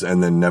years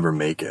and then never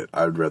make it.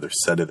 I'd rather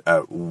set it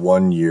at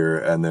 1 year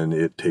and then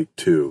it take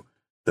 2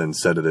 than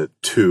set it at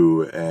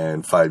 2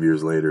 and 5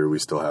 years later we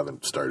still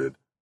haven't started.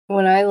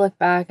 When I look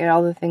back at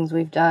all the things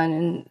we've done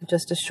in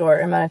just a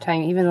short amount of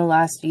time, even the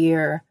last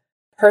year,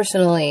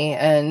 personally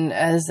and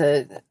as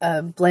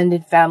a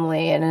blended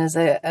family and as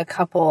a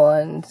couple,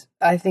 and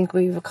I think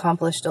we've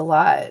accomplished a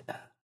lot.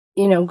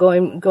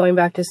 Going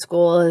back to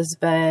school has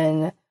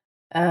been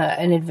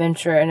an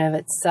adventure in of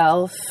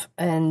itself,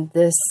 and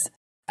this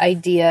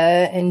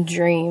idea and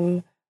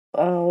dream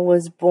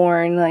was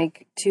born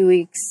like 2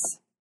 weeks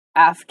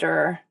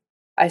after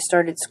I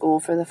started school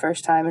for the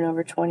first time in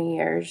over 20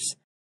 years.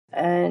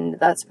 And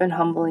that's been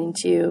humbling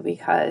too,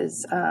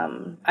 because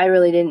I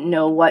really didn't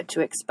know what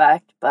to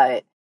expect,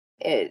 but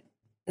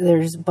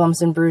there's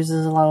bumps and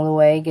bruises along the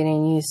way,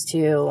 getting used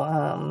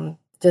to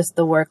just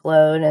the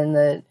workload and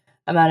the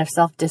amount of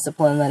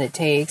self-discipline that it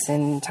takes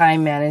and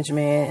time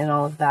management and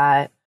all of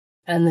that.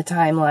 And the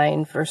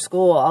timeline for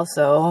school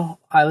also,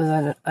 I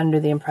was under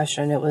the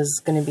impression it was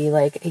going to be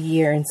like a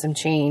year and some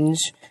change.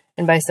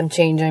 And by some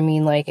change, I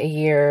mean like a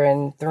year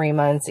and 3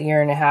 months, a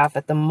year and a half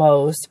at the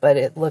most, but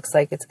it looks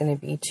like it's going to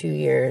be 2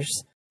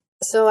 years.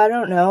 So I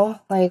don't know.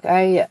 Like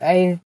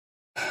I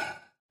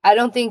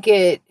don't think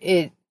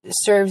it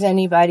serves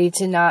anybody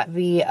to not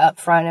be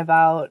upfront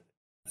about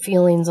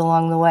feelings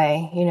along the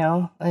way,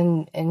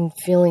 and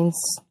feelings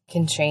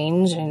can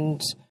change,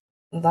 and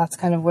that's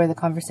kind of where the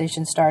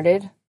conversation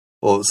started.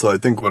 Well, so I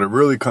think what it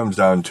really comes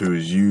down to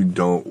is you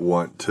don't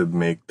want to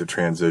make the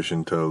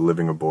transition to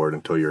living aboard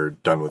until you're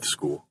done with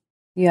school.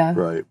 Yeah.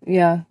 Right?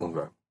 Yeah.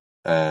 Okay.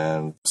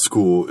 And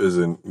school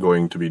isn't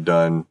going to be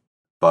done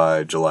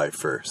by July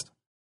 1st.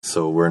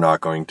 So we're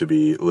not going to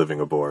be living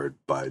aboard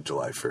by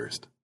July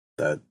 1st.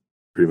 That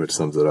pretty much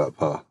sums it up,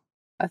 huh?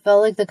 I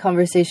felt like the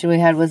conversation we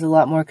had was a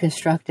lot more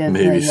constructive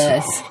than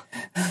this.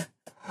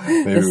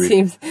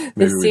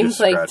 This seems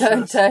like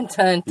dun dun dun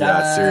dun.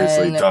 Yeah,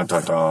 seriously, dun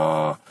dun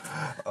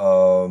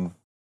dun.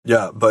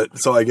 Yeah, but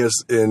so I guess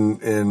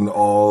in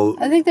all,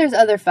 I think there's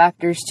other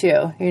factors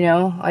too. You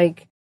know,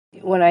 like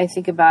when I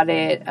think about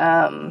it,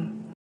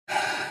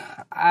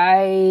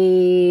 I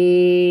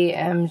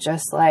am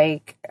just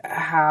like,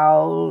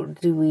 how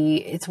do we?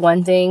 It's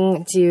one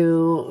thing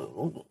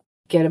to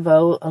get a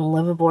boat and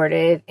live aboard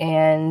it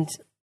and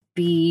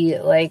be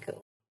like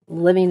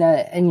living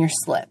in your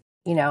slip,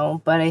 you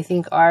know. But I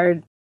think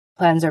our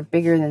plans are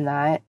bigger than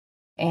that.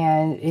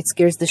 And it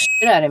scares the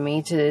shit out of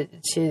me to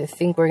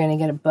think we're going to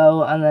get a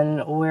boat and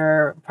then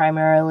we're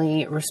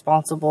primarily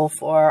responsible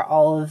for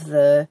all of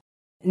the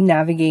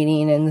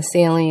navigating and the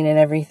sailing and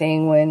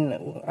everything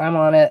when I'm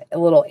on a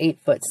little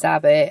 8-foot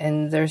sabot,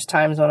 and there's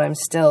times when I'm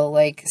still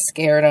like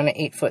scared on an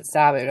 8-foot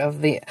sabot of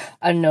the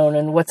unknown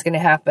and what's going to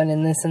happen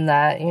and this and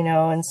that, you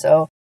know. And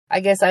so I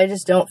guess I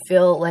just don't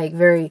feel like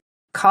very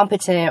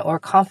competent or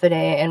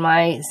confident in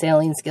my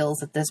sailing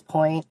skills at this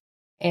point.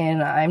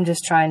 And I'm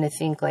just trying to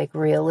think like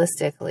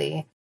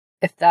realistically.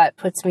 If that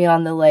puts me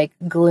on the like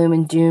gloom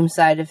and doom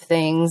side of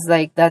things,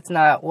 like that's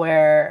not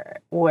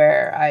where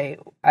I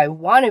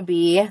want to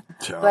be.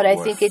 But I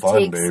think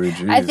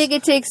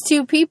it takes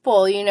two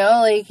people, you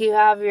know, like you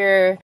have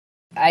your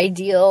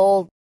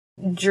ideal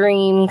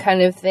dream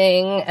kind of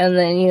thing, and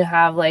then you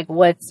have like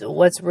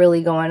what's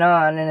really going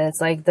on, and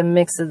it's like the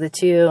mix of the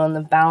two and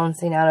the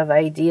balancing out of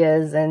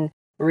ideas and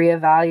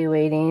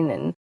reevaluating.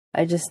 And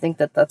I just think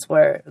that's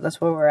where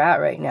we're at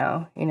right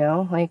now, you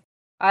know? Like,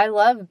 I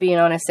love being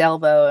on a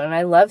sailboat and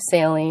I love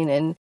sailing,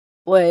 and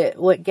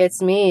what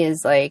gets me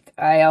is like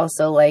I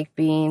also like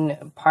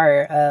being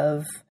part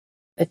of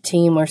a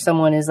team where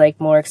someone is like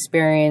more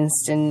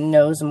experienced and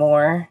knows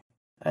more.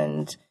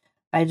 And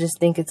I just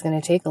think it's going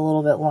to take a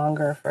little bit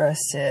longer for us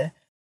to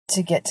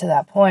get to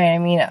that point. I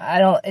mean,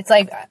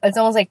 it's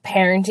almost like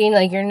parenting.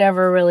 Like, you're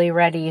never really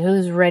ready.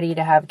 Who's ready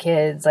to have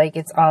kids? Like,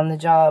 it's on the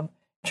job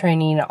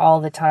training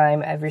all the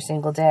time, every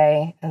single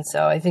day. And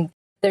so I think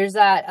there's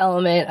that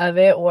element of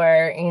it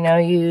where, you know,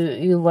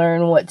 you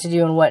learn what to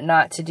do and what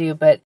not to do.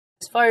 But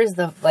as far as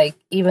the, like,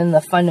 even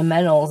the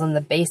fundamentals and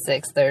the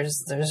basics,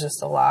 there's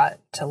just a lot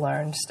to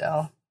learn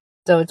still.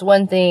 So it's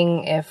one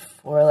thing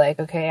if we're like,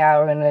 okay, yeah,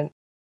 we're going to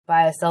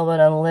buy a sailboat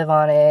and live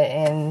on it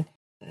and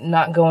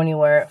not go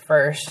anywhere at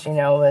first, you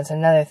know. It's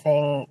another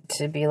thing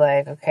to be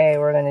like, okay,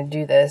 we're going to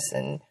do this.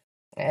 And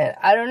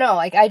I don't know,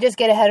 like, I just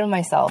get ahead of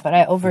myself and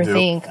I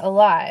overthink a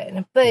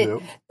lot.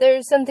 But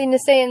there's something to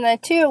say in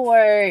that too,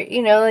 where,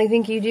 you know, I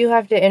think you do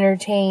have to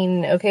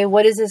entertain, okay,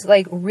 what is this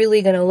like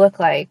really going to look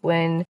like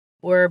when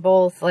we're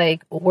both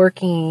like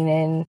working,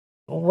 and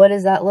what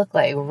does that look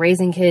like?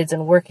 Raising kids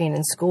and working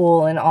in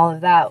school and all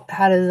of that.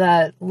 How does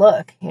that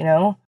look, you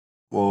know?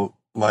 Well,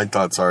 my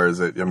thoughts is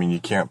that, I mean, you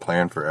can't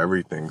plan for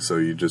everything. So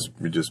you just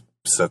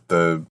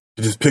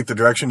pick the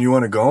direction you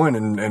want to go in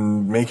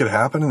and make it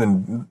happen, and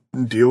then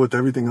deal with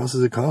everything else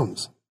as it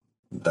comes.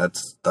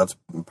 That's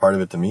part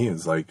of it to me,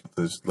 is like,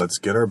 let's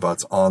get our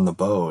butts on the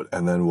boat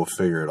and then we'll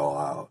figure it all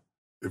out.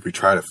 If we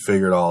try to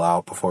figure it all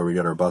out before we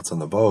get our butts on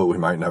the boat, we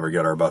might never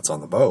get our butts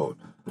on the boat.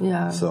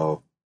 Yeah.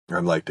 So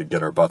I'd like to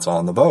get our butts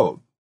on the boat.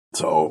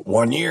 So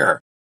 1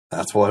 year,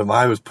 that's what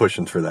I was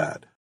pushing for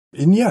that.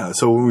 And yeah,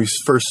 so when we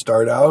first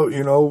start out,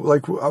 you know,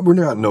 like, we're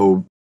not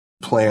no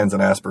plans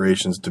and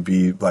aspirations to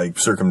be like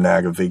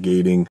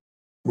circumnavigating.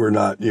 We're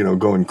not, you know,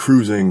 going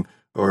cruising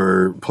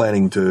or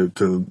planning to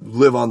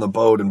live on the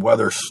boat and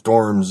weather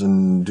storms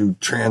and do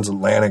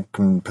transatlantic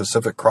and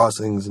Pacific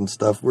crossings and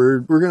stuff. We're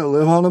going to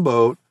live on a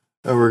boat,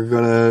 and we're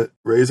going to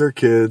raise our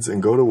kids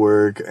and go to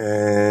work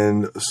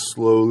and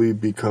slowly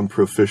become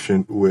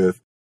proficient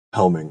with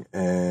helming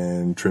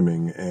and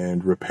trimming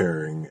and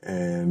repairing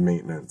and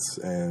maintenance,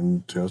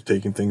 and, you know,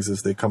 taking things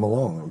as they come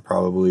along, and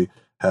probably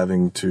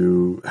having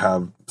to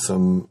have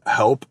some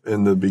help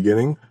in the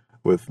beginning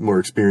with more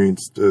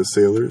experienced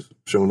sailors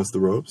showing us the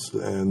ropes,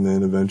 and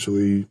then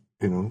eventually,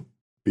 you know,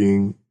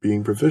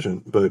 being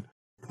proficient. But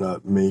we're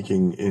not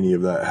making any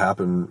of that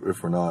happen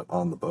if we're not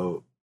on the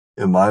boat.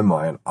 In my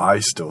mind, I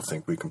still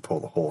think we can pull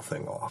the whole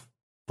thing off,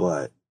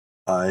 but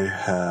I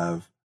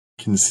have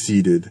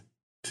conceded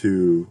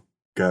to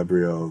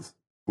Gabrielle's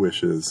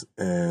wishes,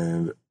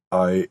 and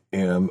I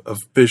am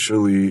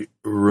officially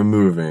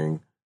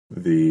removing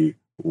the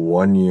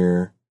 1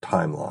 year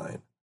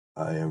timeline.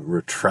 I am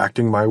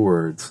retracting my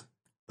words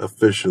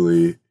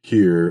officially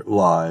here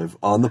live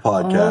on the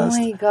podcast. Oh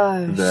my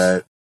gosh.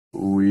 That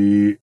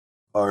we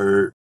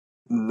are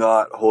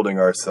not holding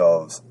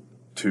ourselves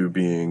to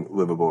being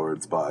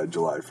liveaboards by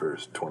July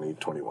 1st,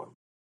 2021.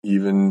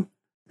 Even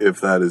if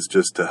that is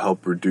just to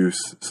help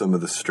reduce some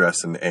of the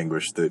stress and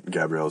anguish that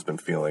Gabrielle's been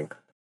feeling.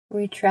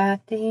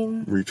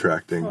 Retracting.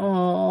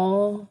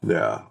 Oh.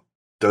 Yeah.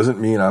 Doesn't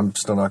mean I'm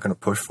still not going to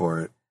push for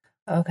it.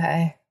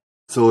 Okay.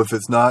 So if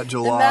it's not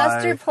July, the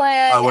master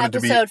plan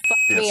episode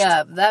fucked me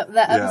up. That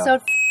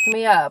episode fucked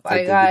me up.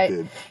 I got,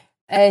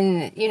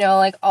 and, you know,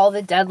 like, all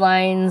the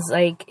deadlines,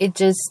 like, it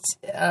just,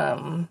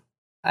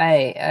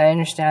 I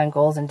understand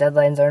goals and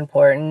deadlines are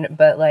important,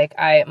 but like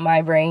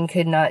my brain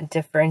could not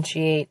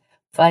differentiate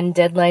fun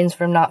deadlines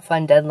from not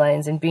fun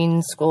deadlines, and being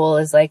in school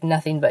is like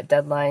nothing but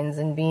deadlines,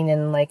 and being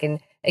in like an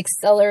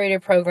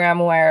accelerated program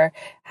where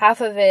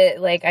half of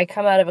it, like I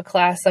come out of a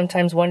class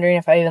sometimes wondering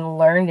if I even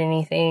learned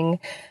anything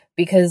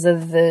because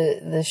of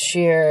the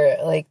sheer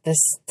like the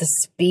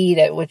speed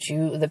at which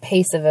the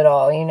pace of it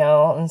all, you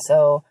know. And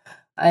so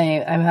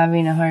I'm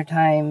having a hard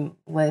time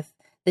with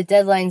the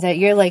deadlines that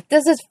you're like,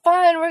 this is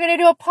fun, we're going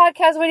to do a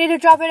podcast, we need to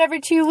drop it every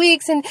 2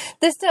 weeks, and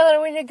this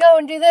deadline, we need to go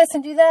and do this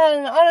and do that,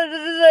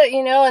 and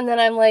you know, and then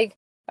I'm like,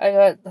 I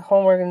got the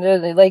homework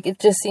and like, it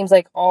just seems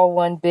like all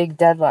one big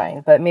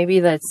deadline. But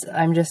maybe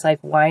I'm just like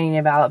whining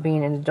about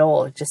being an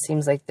adult. It just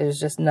seems like there's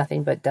just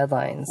nothing but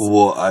deadlines.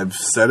 Well, I've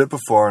said it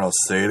before and I'll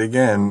say it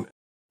again.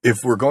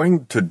 If we're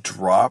going to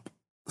drop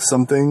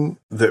something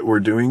that we're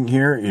doing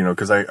here, you know,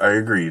 because I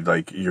agree,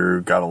 like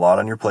you've got a lot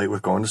on your plate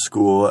with going to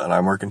school, and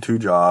I'm working 2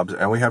 jobs,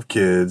 and we have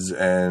kids,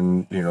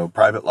 and, you know,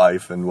 private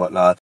life and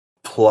whatnot,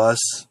 plus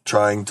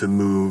trying to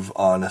move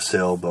on a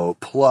sailboat,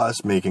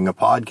 plus making a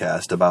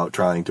podcast about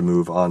trying to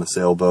move on a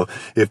sailboat.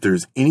 If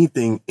there's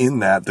anything in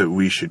that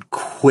we should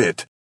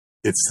quit,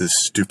 it's this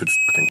stupid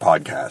fucking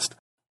podcast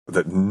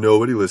that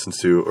nobody listens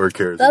to or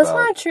cares about. That's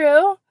not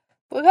true.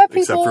 We've got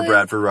people except for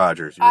Bradford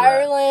Rogers.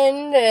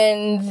 Ireland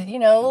and, you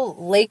know,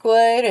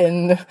 Lakewood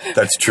and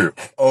that's true.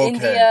 Okay.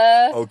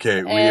 India.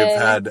 Okay, we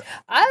have had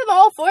I'm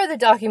all for the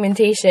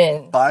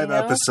documentation. 5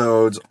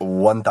 episodes,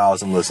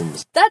 1,000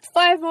 listens. That's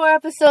 5 more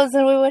episodes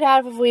than we would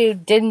have if we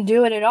didn't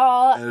do it at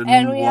all.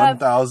 And we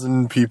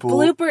 1,000 people.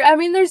 Blooper. I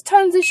mean, there's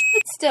tons of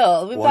shit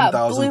still. We've got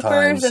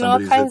bloopers and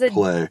all kinds of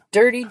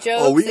dirty jokes.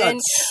 Oh, we got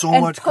so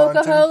much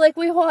Pocoho, content. like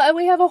we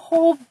have a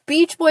whole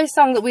Beach Boys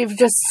song that we've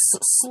just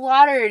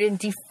slaughtered and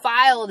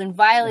defiled and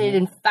violated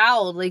and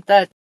fouled like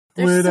that.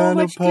 There's so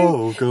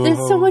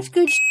much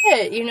good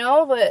shit, you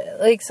know, but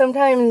like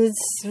sometimes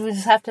we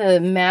just have to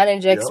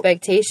manage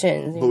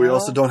expectations. But we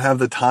also don't have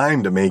the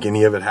time to make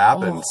any of it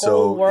happen. The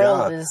whole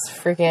world is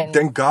freaking.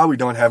 Thank God we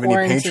don't have any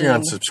quarantined.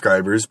 Patreon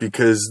subscribers,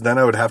 because then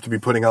I would have to be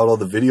putting out all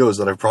the videos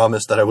that I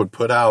promised that I would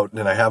put out,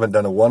 and I haven't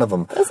done one of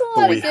them. That's a lot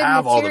but we of good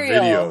have material.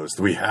 all the videos.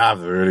 We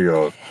have the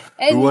videos.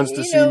 And, who wants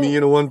to see me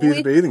in a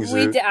one-piece bathing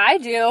suit? I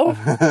do.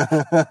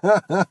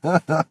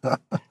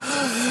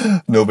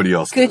 Nobody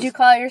else Could does. you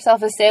call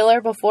yourself a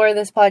sailor before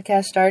this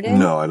podcast started?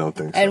 No, I don't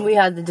think so. And we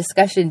had the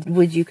discussion,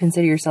 would you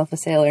consider yourself a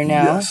sailor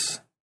now?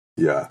 Yes.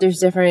 Yeah. There's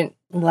different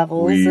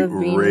levels of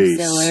being a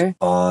sailor.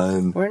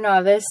 We're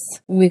novice.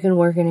 We can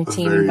work in a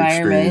team very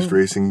environment. experienced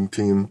racing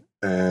team,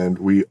 and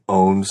we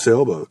own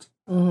sailboats.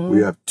 Mm-hmm.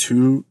 We have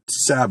 2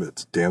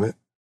 Sabbats, damn it.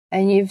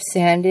 And you've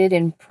sanded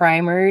and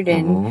primered,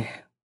 and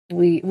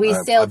we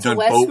sailed to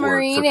West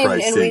Marine,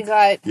 and we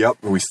got...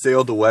 Yep, we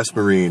sailed to West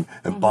Marine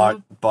and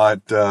bought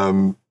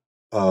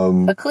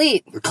a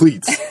cleat.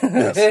 Cleats.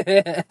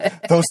 Yes.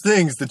 Those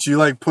things that you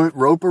like put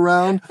rope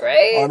around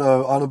right?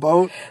 on a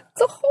boat.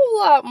 It's a whole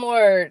lot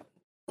more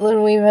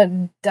than we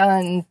had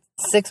done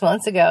 6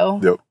 months ago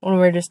when we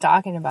were just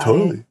talking about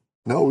it.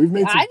 No, we've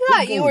made some I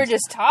thought you were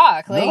just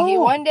talk. Like,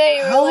 one day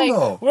you were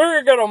like, we're going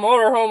to get a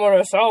motorhome on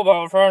a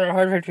sailboat for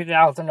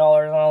 $150,000.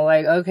 And I'm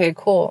like, okay,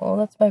 cool. Well,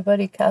 that's my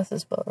buddy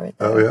Cass's boat right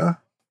there. Oh, yeah?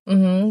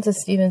 Mm-hmm. It's a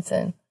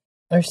Stevenson.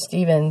 Or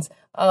Stevens.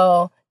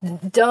 Oh,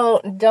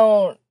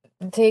 don't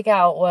take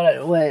out what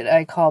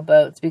I call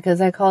boats, because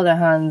I called a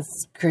Hans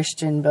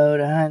Christian boat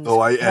a Hans. Oh,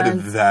 I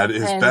edited that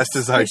as best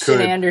as I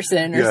could.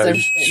 Anderson or some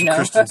shit. No.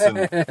 Christensen.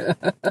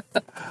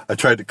 I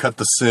tried to cut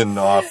the sin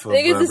off of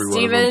every one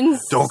of them.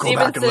 Don't go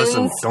back and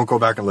listen. Don't go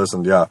back and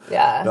listen. Yeah.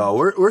 Yeah. No,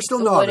 we're still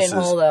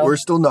novices. We're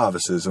still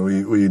novices, and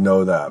we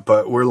know that,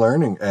 but we're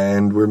learning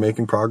and we're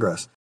making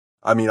progress.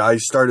 I mean, I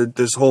started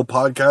this whole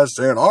podcast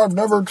saying, I've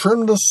never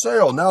trimmed a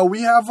sail. Now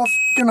we have a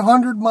fucking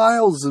 100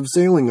 miles of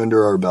sailing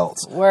under our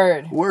belts.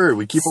 Word.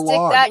 We keep a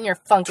log. Stick that in your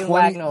funky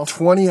wagnalls.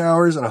 20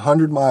 hours and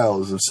 100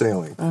 miles of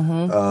sailing.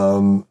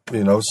 Mm-hmm.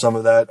 You know, some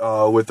of that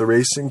with the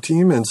racing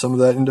team and some of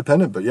that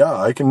independent. But yeah,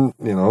 I can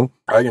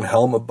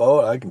helm a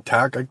boat. I can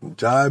tack. I can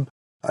jibe.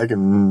 I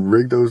can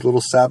rig those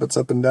little sabbats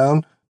up and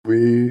down.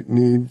 We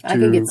need to I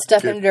can get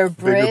stuck under a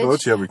bridge.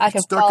 Boats. Yeah, we I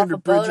can fall off a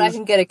boat. I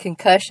can get a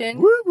concussion.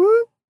 Whoop,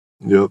 whoop.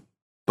 Yep.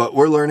 But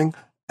we're learning,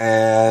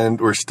 and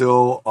we're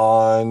still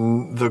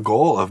on the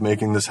goal of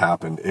making this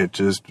happen. It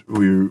just,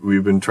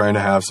 we've been trying to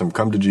have some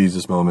come to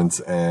Jesus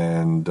moments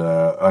and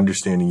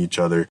understanding each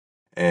other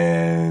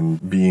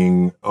and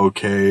being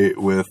okay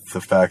with the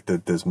fact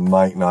that this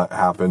might not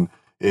happen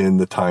in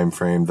the time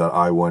frame that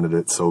I wanted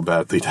it so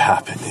badly to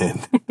happen in,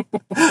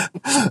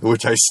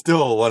 which I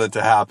still want it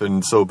to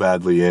happen so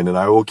badly in. And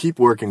I will keep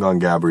working on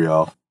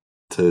Gabrielle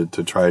to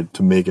try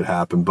to make it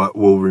happen, but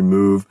we'll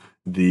remove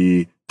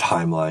the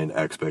timeline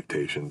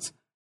expectations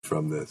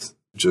from this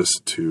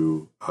just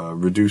to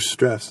reduce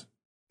stress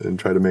and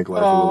try to make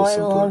life a little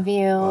simpler. I love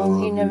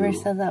you. You never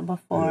said that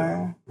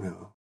before. Yeah.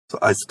 So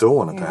I still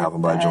want it to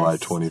happen by July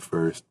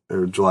 21st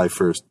or July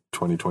 1st,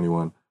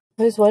 2021.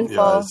 Who's Yeah,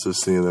 Windfall? it's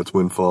just seeing that's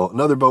Windfall.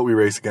 Another boat we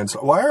race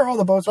against. Why are all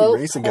the boats Boat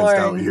we race against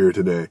out porn. here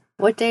today?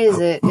 What day is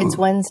it? It's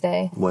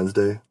Wednesday.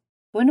 Wednesday?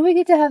 When do we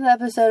get to have the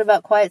episode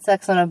about quiet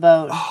sex on a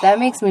boat? That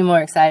makes me more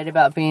excited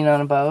about being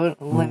on a boat,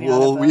 living on a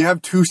Well, boat. we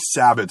have 2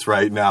 Sabbats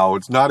right now.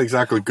 It's not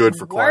exactly good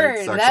for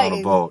quiet sex on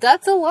a boat.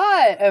 That's a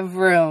lot of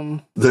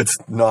room. That's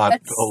not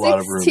That's a lot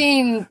of room.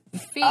 16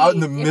 feet. Out in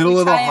the if middle we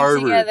of the tie 'em harbor.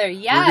 Together.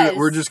 Yes.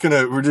 We're just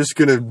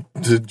gonna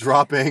to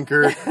drop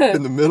anchor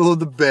in the middle of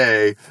the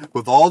bay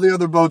with all the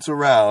other boats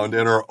around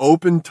and our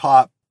open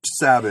top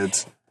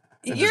Sabbats.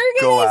 And You're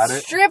just go at gonna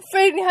it. strip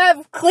and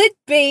have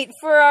clickbait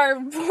for our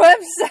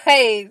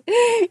website.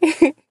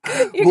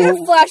 You're Well,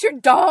 gonna flash your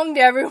dong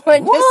to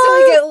everyone just so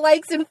we get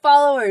likes and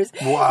followers.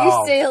 Wow.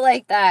 You say it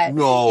like that.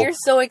 No. You're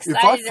so If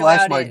excited I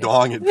flashed about my it.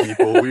 dong at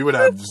people, we would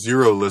have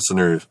 0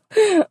 listeners.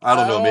 I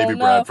don't know, maybe Oh,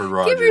 no. Bradford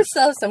Rogers. Give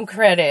yourself some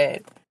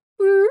credit.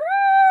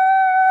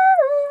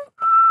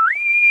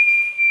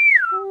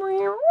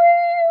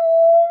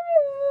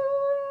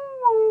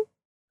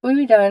 What are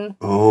we done?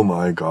 Oh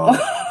my god.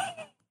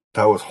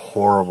 That was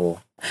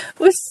horrible. It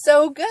was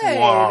so good.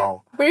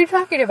 Wow. What are you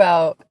talking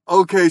about?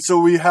 Okay, so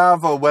we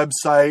have a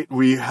website,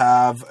 we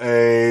have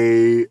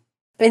a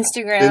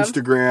Instagram.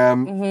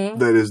 Instagram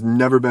that has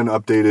never been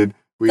updated.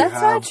 We That's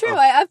have not true. a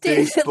I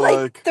updated it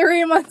like Facebook.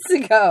 3 months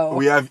ago.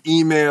 We have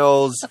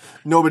emails.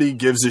 Nobody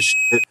gives a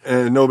shit,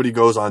 and nobody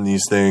goes on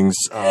these things,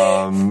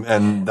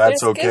 and that's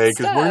It's good okay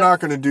because we're stuff. not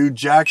going to do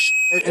jack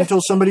shit until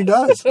somebody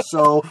does.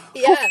 So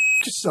Yeah. go f-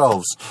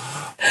 yourselves,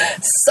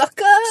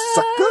 Sucker!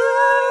 sucker.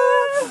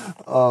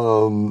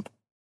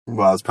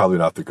 Well, that's probably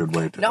not the good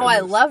way to. No, end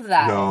I this. love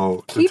that.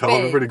 No, to Keep tell it.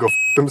 everybody to go f-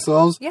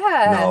 themselves.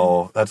 Yeah.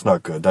 No, that's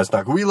not good. That's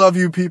not good. We love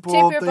you, people.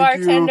 Tip your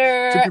Thank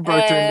bartender. you. Tip your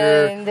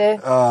bartender.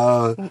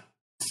 And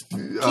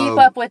keep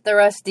up with the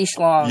rusty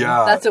schlong.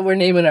 yeah. That's what we're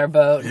naming our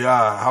boat.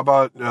 Yeah. How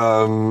about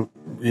Either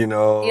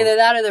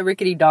that or the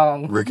rickety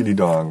dong. rickety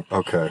dong?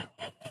 Okay.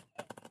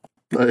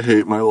 I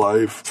hate my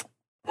life.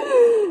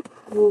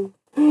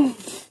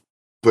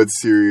 But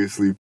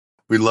seriously,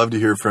 we'd love to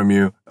hear from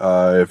you.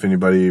 If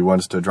anybody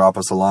wants to drop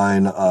us a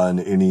line on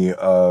any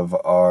of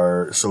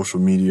our social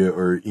media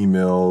or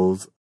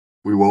emails,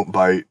 we won't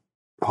bite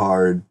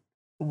hard.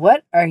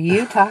 What are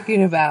you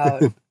talking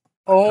about?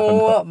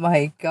 Oh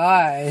my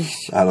gosh.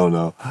 I don't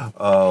know.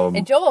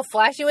 And Joe will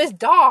flash you his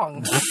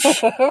dong.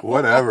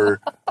 Whatever.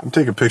 I'm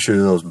taking pictures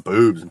of those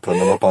boobs and putting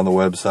them up on the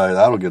website.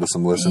 That'll get us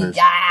some listeners.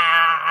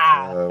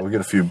 Yeah. We'll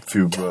get a few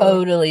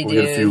Totally, we'll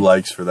get a dude. few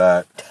likes for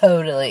that.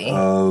 Totally.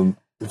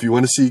 If you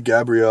want to see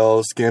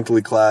Gabrielle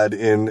scantily clad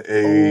in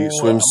a Oh,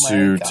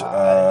 swimsuit oh my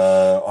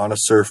gosh. on a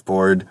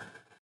surfboard,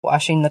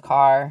 Washing the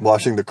car.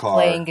 washing the car,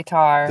 Playing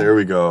guitar. there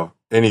we go.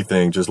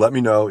 Anything, just let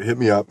me know. Hit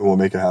me up, and we'll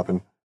make it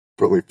happen.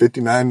 For only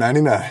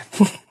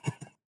 $59.99.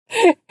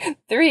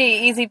 3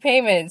 easy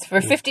payments for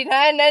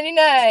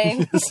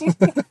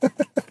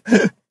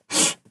 $59.99.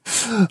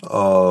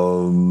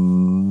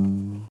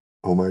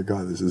 Oh my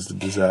God, this is a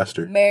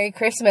disaster. Merry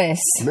Christmas.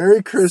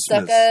 Merry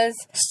Christmas. Suckers.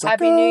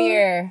 Happy New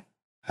Year.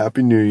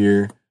 Happy New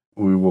Year.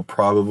 We will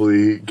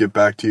probably get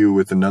back to you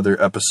with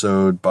another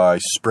episode by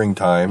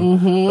springtime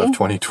of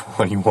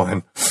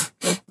 2021.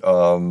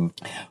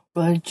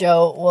 Well,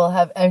 Joe will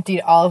have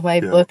emptied all of my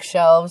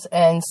bookshelves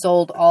and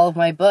sold all of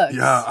my books.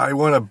 Yeah, I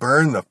want to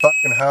burn the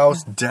fucking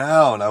house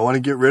down. I want to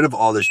get rid of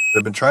all this shit.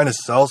 I've been trying to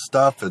sell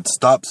stuff. It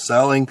stopped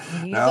selling.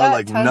 You Now, got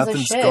like, tons of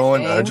nothing's shit,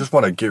 going. I babe. just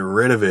want to get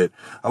rid of it.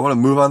 I want to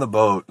move on the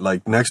boat,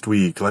 like, next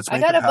week. Let's I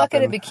make got it a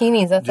bucket of happen.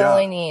 bikinis. That's all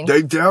I need.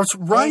 That's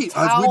right.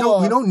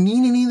 towel. We don't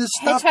need any of this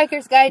stuff.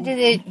 Hitchhiker's Guide to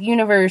the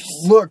Universe.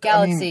 Look,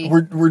 Galaxy. I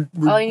mean,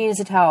 we're all you need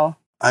is a towel.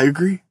 I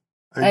agree.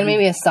 And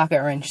maybe a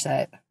socket wrench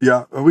set.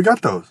 Yeah, we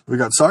got those. We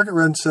got socket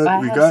wrench set.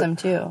 I we have got some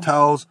too.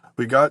 towels.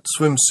 We got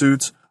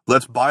swimsuits.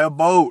 Let's buy a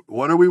boat.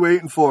 What are we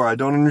waiting for? I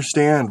don't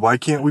understand. Why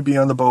can't we be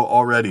on the boat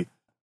already?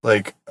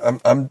 Like, I'm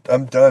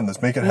done.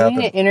 Let's make it You happen.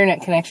 need an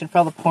internet connection for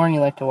all the porn you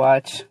like to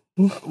watch.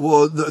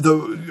 Well,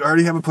 I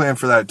already have a plan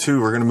for that too.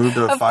 We're gonna move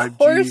to 5G. Of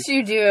course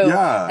you do.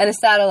 Yeah. And a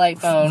satellite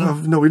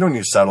phone. No, we don't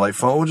need a satellite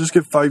phone. We'll just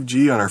get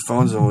 5G on our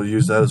phones and we'll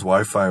use that as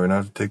Wi-Fi. We don't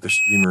have to take the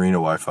shitty Marina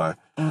Wi-Fi.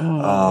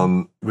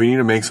 We need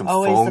to make some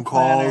Always phone the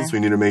planner. calls. We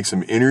need to make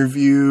some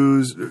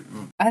interviews.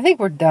 I think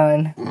we're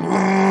done.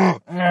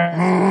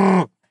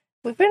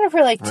 We've been here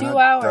for like We're 2 not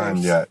hours. done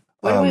yet.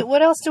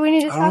 What else do we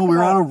need to I talk don't know. We're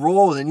about? on a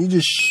roll, and you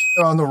just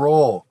shit on the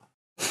roll.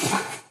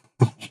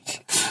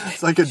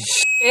 It's like a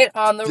Shit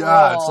on the roll.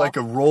 yeah. It's like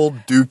a rolled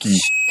dookie.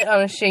 Shit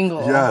on a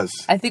shingle. Yes.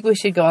 I think we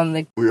should go on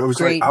the I was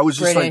Great like, I was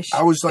British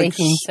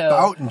Baking Soda.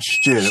 spouting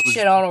shit. It was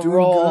shit on a doing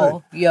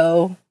roll,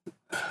 yo.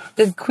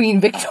 The Queen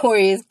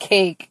Victoria's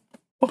cake.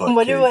 Butt I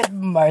wonder cake. what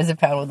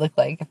marzipan would look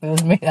like if it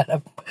was made out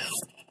of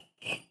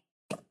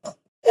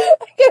I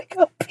gotta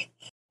go pee.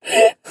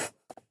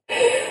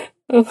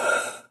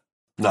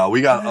 No,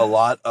 we got a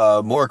lot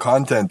more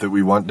content that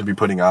we want to be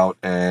putting out,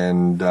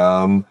 and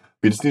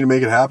we just need to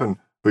make it happen.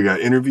 We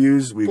got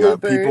interviews, we got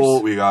Bloopers.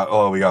 people, we got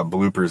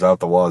bloopers out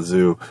the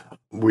wazoo.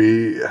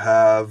 we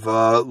have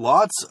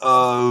lots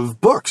of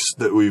books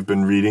that we've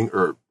been reading,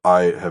 or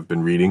I have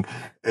been reading,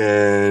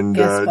 and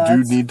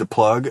do need to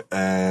plug,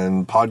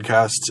 and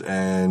podcasts,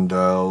 and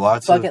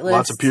lots of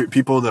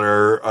people that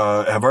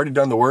are have already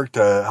done the work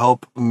to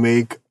help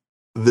make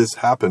this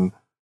happen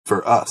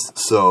for us.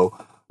 So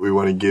we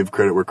want to give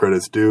credit where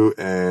credit's due,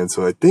 and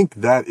so I think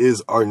that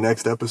is our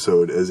next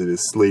episode, as it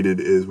is slated,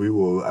 is we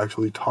will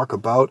actually talk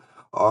about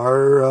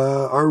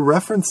our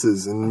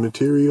references and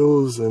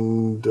materials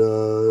and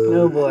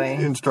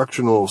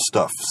instructional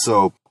stuff.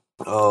 So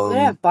we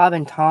have Bob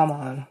and Tom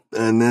on,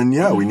 and then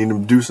we need to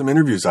do some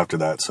interviews after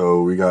that.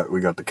 So we got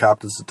the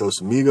captains of Dos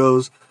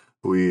Amigos.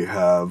 We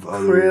have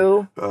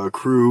other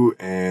crew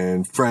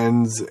and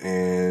friends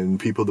and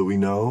people that we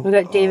know. We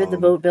got David the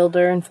boat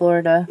builder in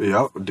Florida.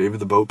 Yeah,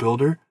 David the boat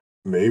builder.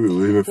 Maybe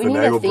we even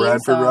finagle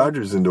Bradford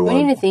Rogers into one.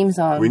 We need a theme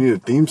song. We need a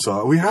theme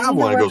song. We have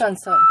one.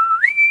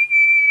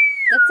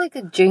 That's like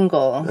a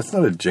jingle. That's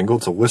not a jingle.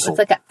 It's a whistle. It's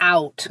like an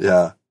out.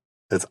 Yeah,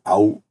 it's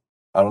out.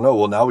 I don't know.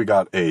 Well, now we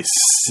got a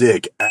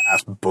sick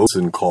ass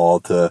bosun call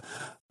to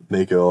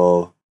make it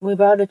all. We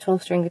bought a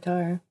 12-string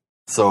guitar.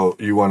 So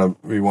you wanna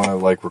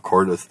like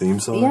record a theme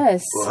song?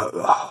 Yes.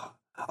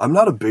 I'm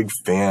not a big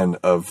fan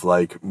of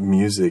like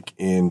music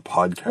in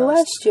podcasts. Who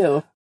asked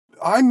you?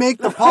 I make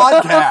the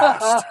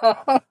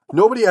podcast.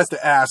 Nobody has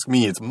to ask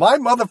me. It's my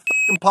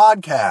motherfucking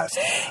podcast.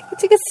 You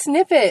take a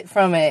snippet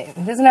from it.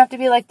 It doesn't have to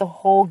be like the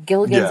whole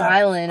Gilligan's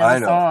Island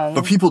of a song.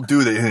 But people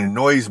do that. It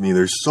annoys me.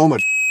 There's so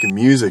much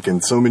music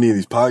and so many of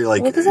these podcasts.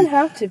 Like, it doesn't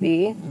have to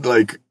be.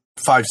 Like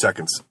 5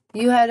 seconds.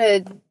 You had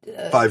a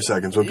 5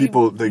 seconds. When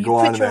people they go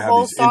on and they have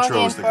these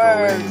intros that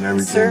go in and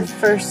everything.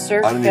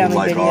 Surf I don't even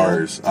like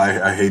ours.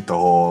 I hate the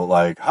whole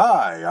like,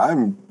 hi,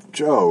 I'm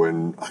Joe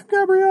and I'm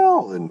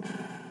Gabrielle and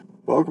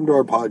welcome to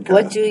our podcast.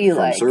 What do you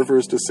like? From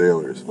surfers to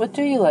sailors. What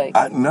do you like?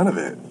 None of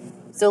it.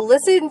 So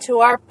listen to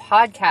our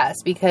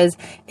podcast because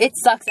it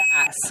sucks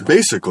ass.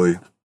 Basically.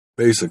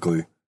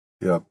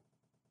 Yep.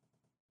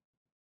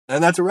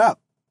 And that's a wrap.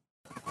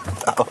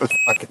 That was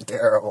fucking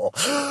terrible.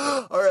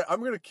 All right,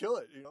 I'm going to kill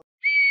it.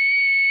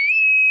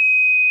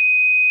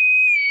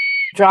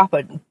 Drop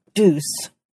a deuce.